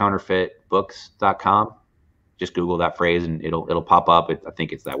stopcounterfeitbooks.com. Just Google that phrase and it'll pop up. I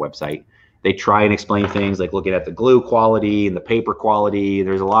think it's that website. They try and explain things like looking at the glue quality and the paper quality.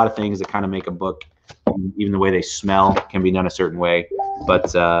 There's a lot of things that kind of make a book, even the way they smell can be done a certain way.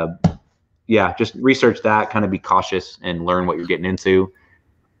 But yeah, just research that, kind of be cautious and learn what you're getting into.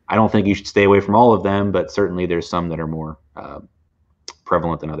 I don't think you should stay away from all of them, but certainly there's some that are more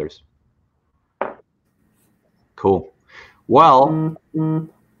prevalent than others. Cool. Well, I'm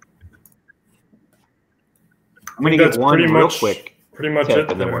going to get one real quick tip,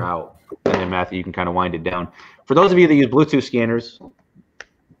 and then we're out. And then Matthew, you can kind of wind it down. For those of you that use Bluetooth scanners,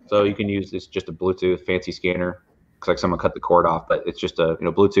 so you can use this just a Bluetooth fancy scanner. Looks like someone cut the cord off, but it's just a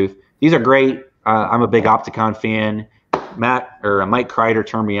Bluetooth. These are great. I'm a big Opticon fan. Mike Kreider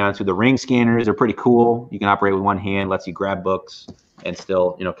turned me on to the Ring scanners. They're pretty cool. You can operate with one hand, lets you grab books and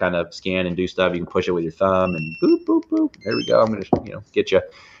still, kind of scan and do stuff. You can push it with your thumb and boop, boop, boop. There we go. I'm going to, get you.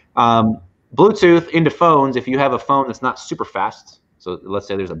 Bluetooth into phones. If you have a phone that's not super fast, so let's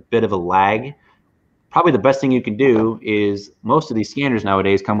say there's a bit of a lag, probably the best thing you can do is most of these scanners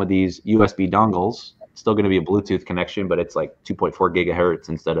nowadays come with these USB dongles. It's still going to be a Bluetooth connection, but it's like 2.4 gigahertz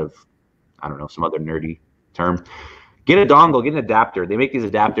instead of, I don't know, some other nerdy term. Get a dongle, get an adapter. They make these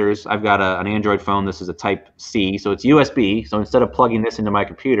adapters. I've got an Android phone. This is a Type C, so it's USB. So instead of plugging this into my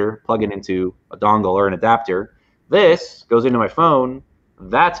computer, plug it into a dongle or an adapter. This goes into my phone.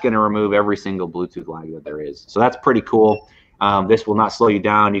 That's going to remove every single Bluetooth lag that there is. So that's pretty cool. This will not slow you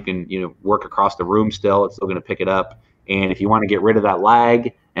down. You can work across the room still. It's still going to pick it up. And if you want to get rid of that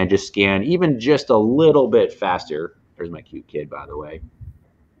lag and just scan even just a little bit faster, there's my cute kid, by the way.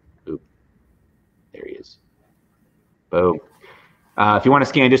 Oop. There he is. Boom. If you want to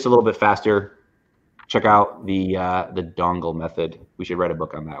scan just a little bit faster, check out the dongle method. We should write a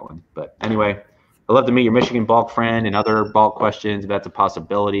book on that one. But anyway, I'd love to meet your Michigan bulk friend and other bulk questions if that's a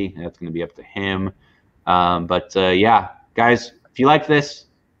possibility. And that's going to be up to him. Yeah, guys, if you like this,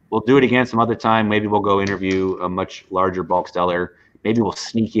 we'll do it again some other time. Maybe we'll go interview a much larger bulk seller. Maybe we'll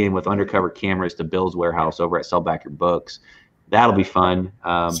sneak in with undercover cameras to Bill's warehouse over at Sell Back Your Books. That'll be fun.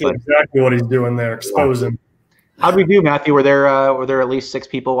 See exactly what he's doing there, expose him. How did we do, Matthew? Were there at least 6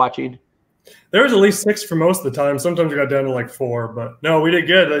 people watching? There was at least 6 for most of the time. Sometimes we got down to like 4, but no, we did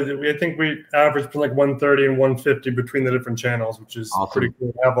good. I think we averaged between like 130 and 150 between the different channels, which is awesome. Pretty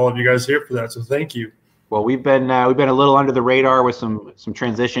cool to have all of you guys here for that. So thank you. Well, we've been a little under the radar with some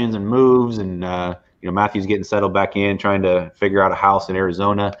transitions and moves, and Matthew's getting settled back in, trying to figure out a house in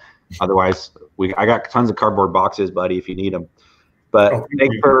Arizona. Otherwise, I got tons of cardboard boxes, buddy, if you need them. But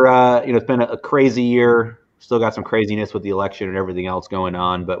thanks for it's been a crazy year. Still got some craziness with the election and everything else going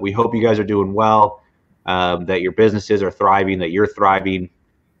on, but we hope you guys are doing well, that your businesses are thriving, that you're thriving.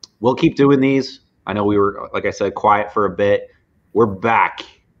 We'll keep doing these. I know we were, like I said, quiet for a bit. We're back.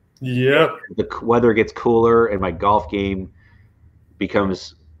 Yep. The weather gets cooler and my golf game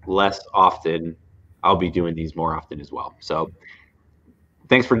becomes less often. I'll be doing these more often as well. So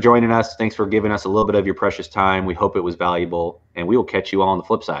thanks for joining us. Thanks for giving us a little bit of your precious time. We hope it was valuable, and we will catch you all on the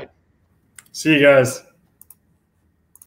flip side. See you guys.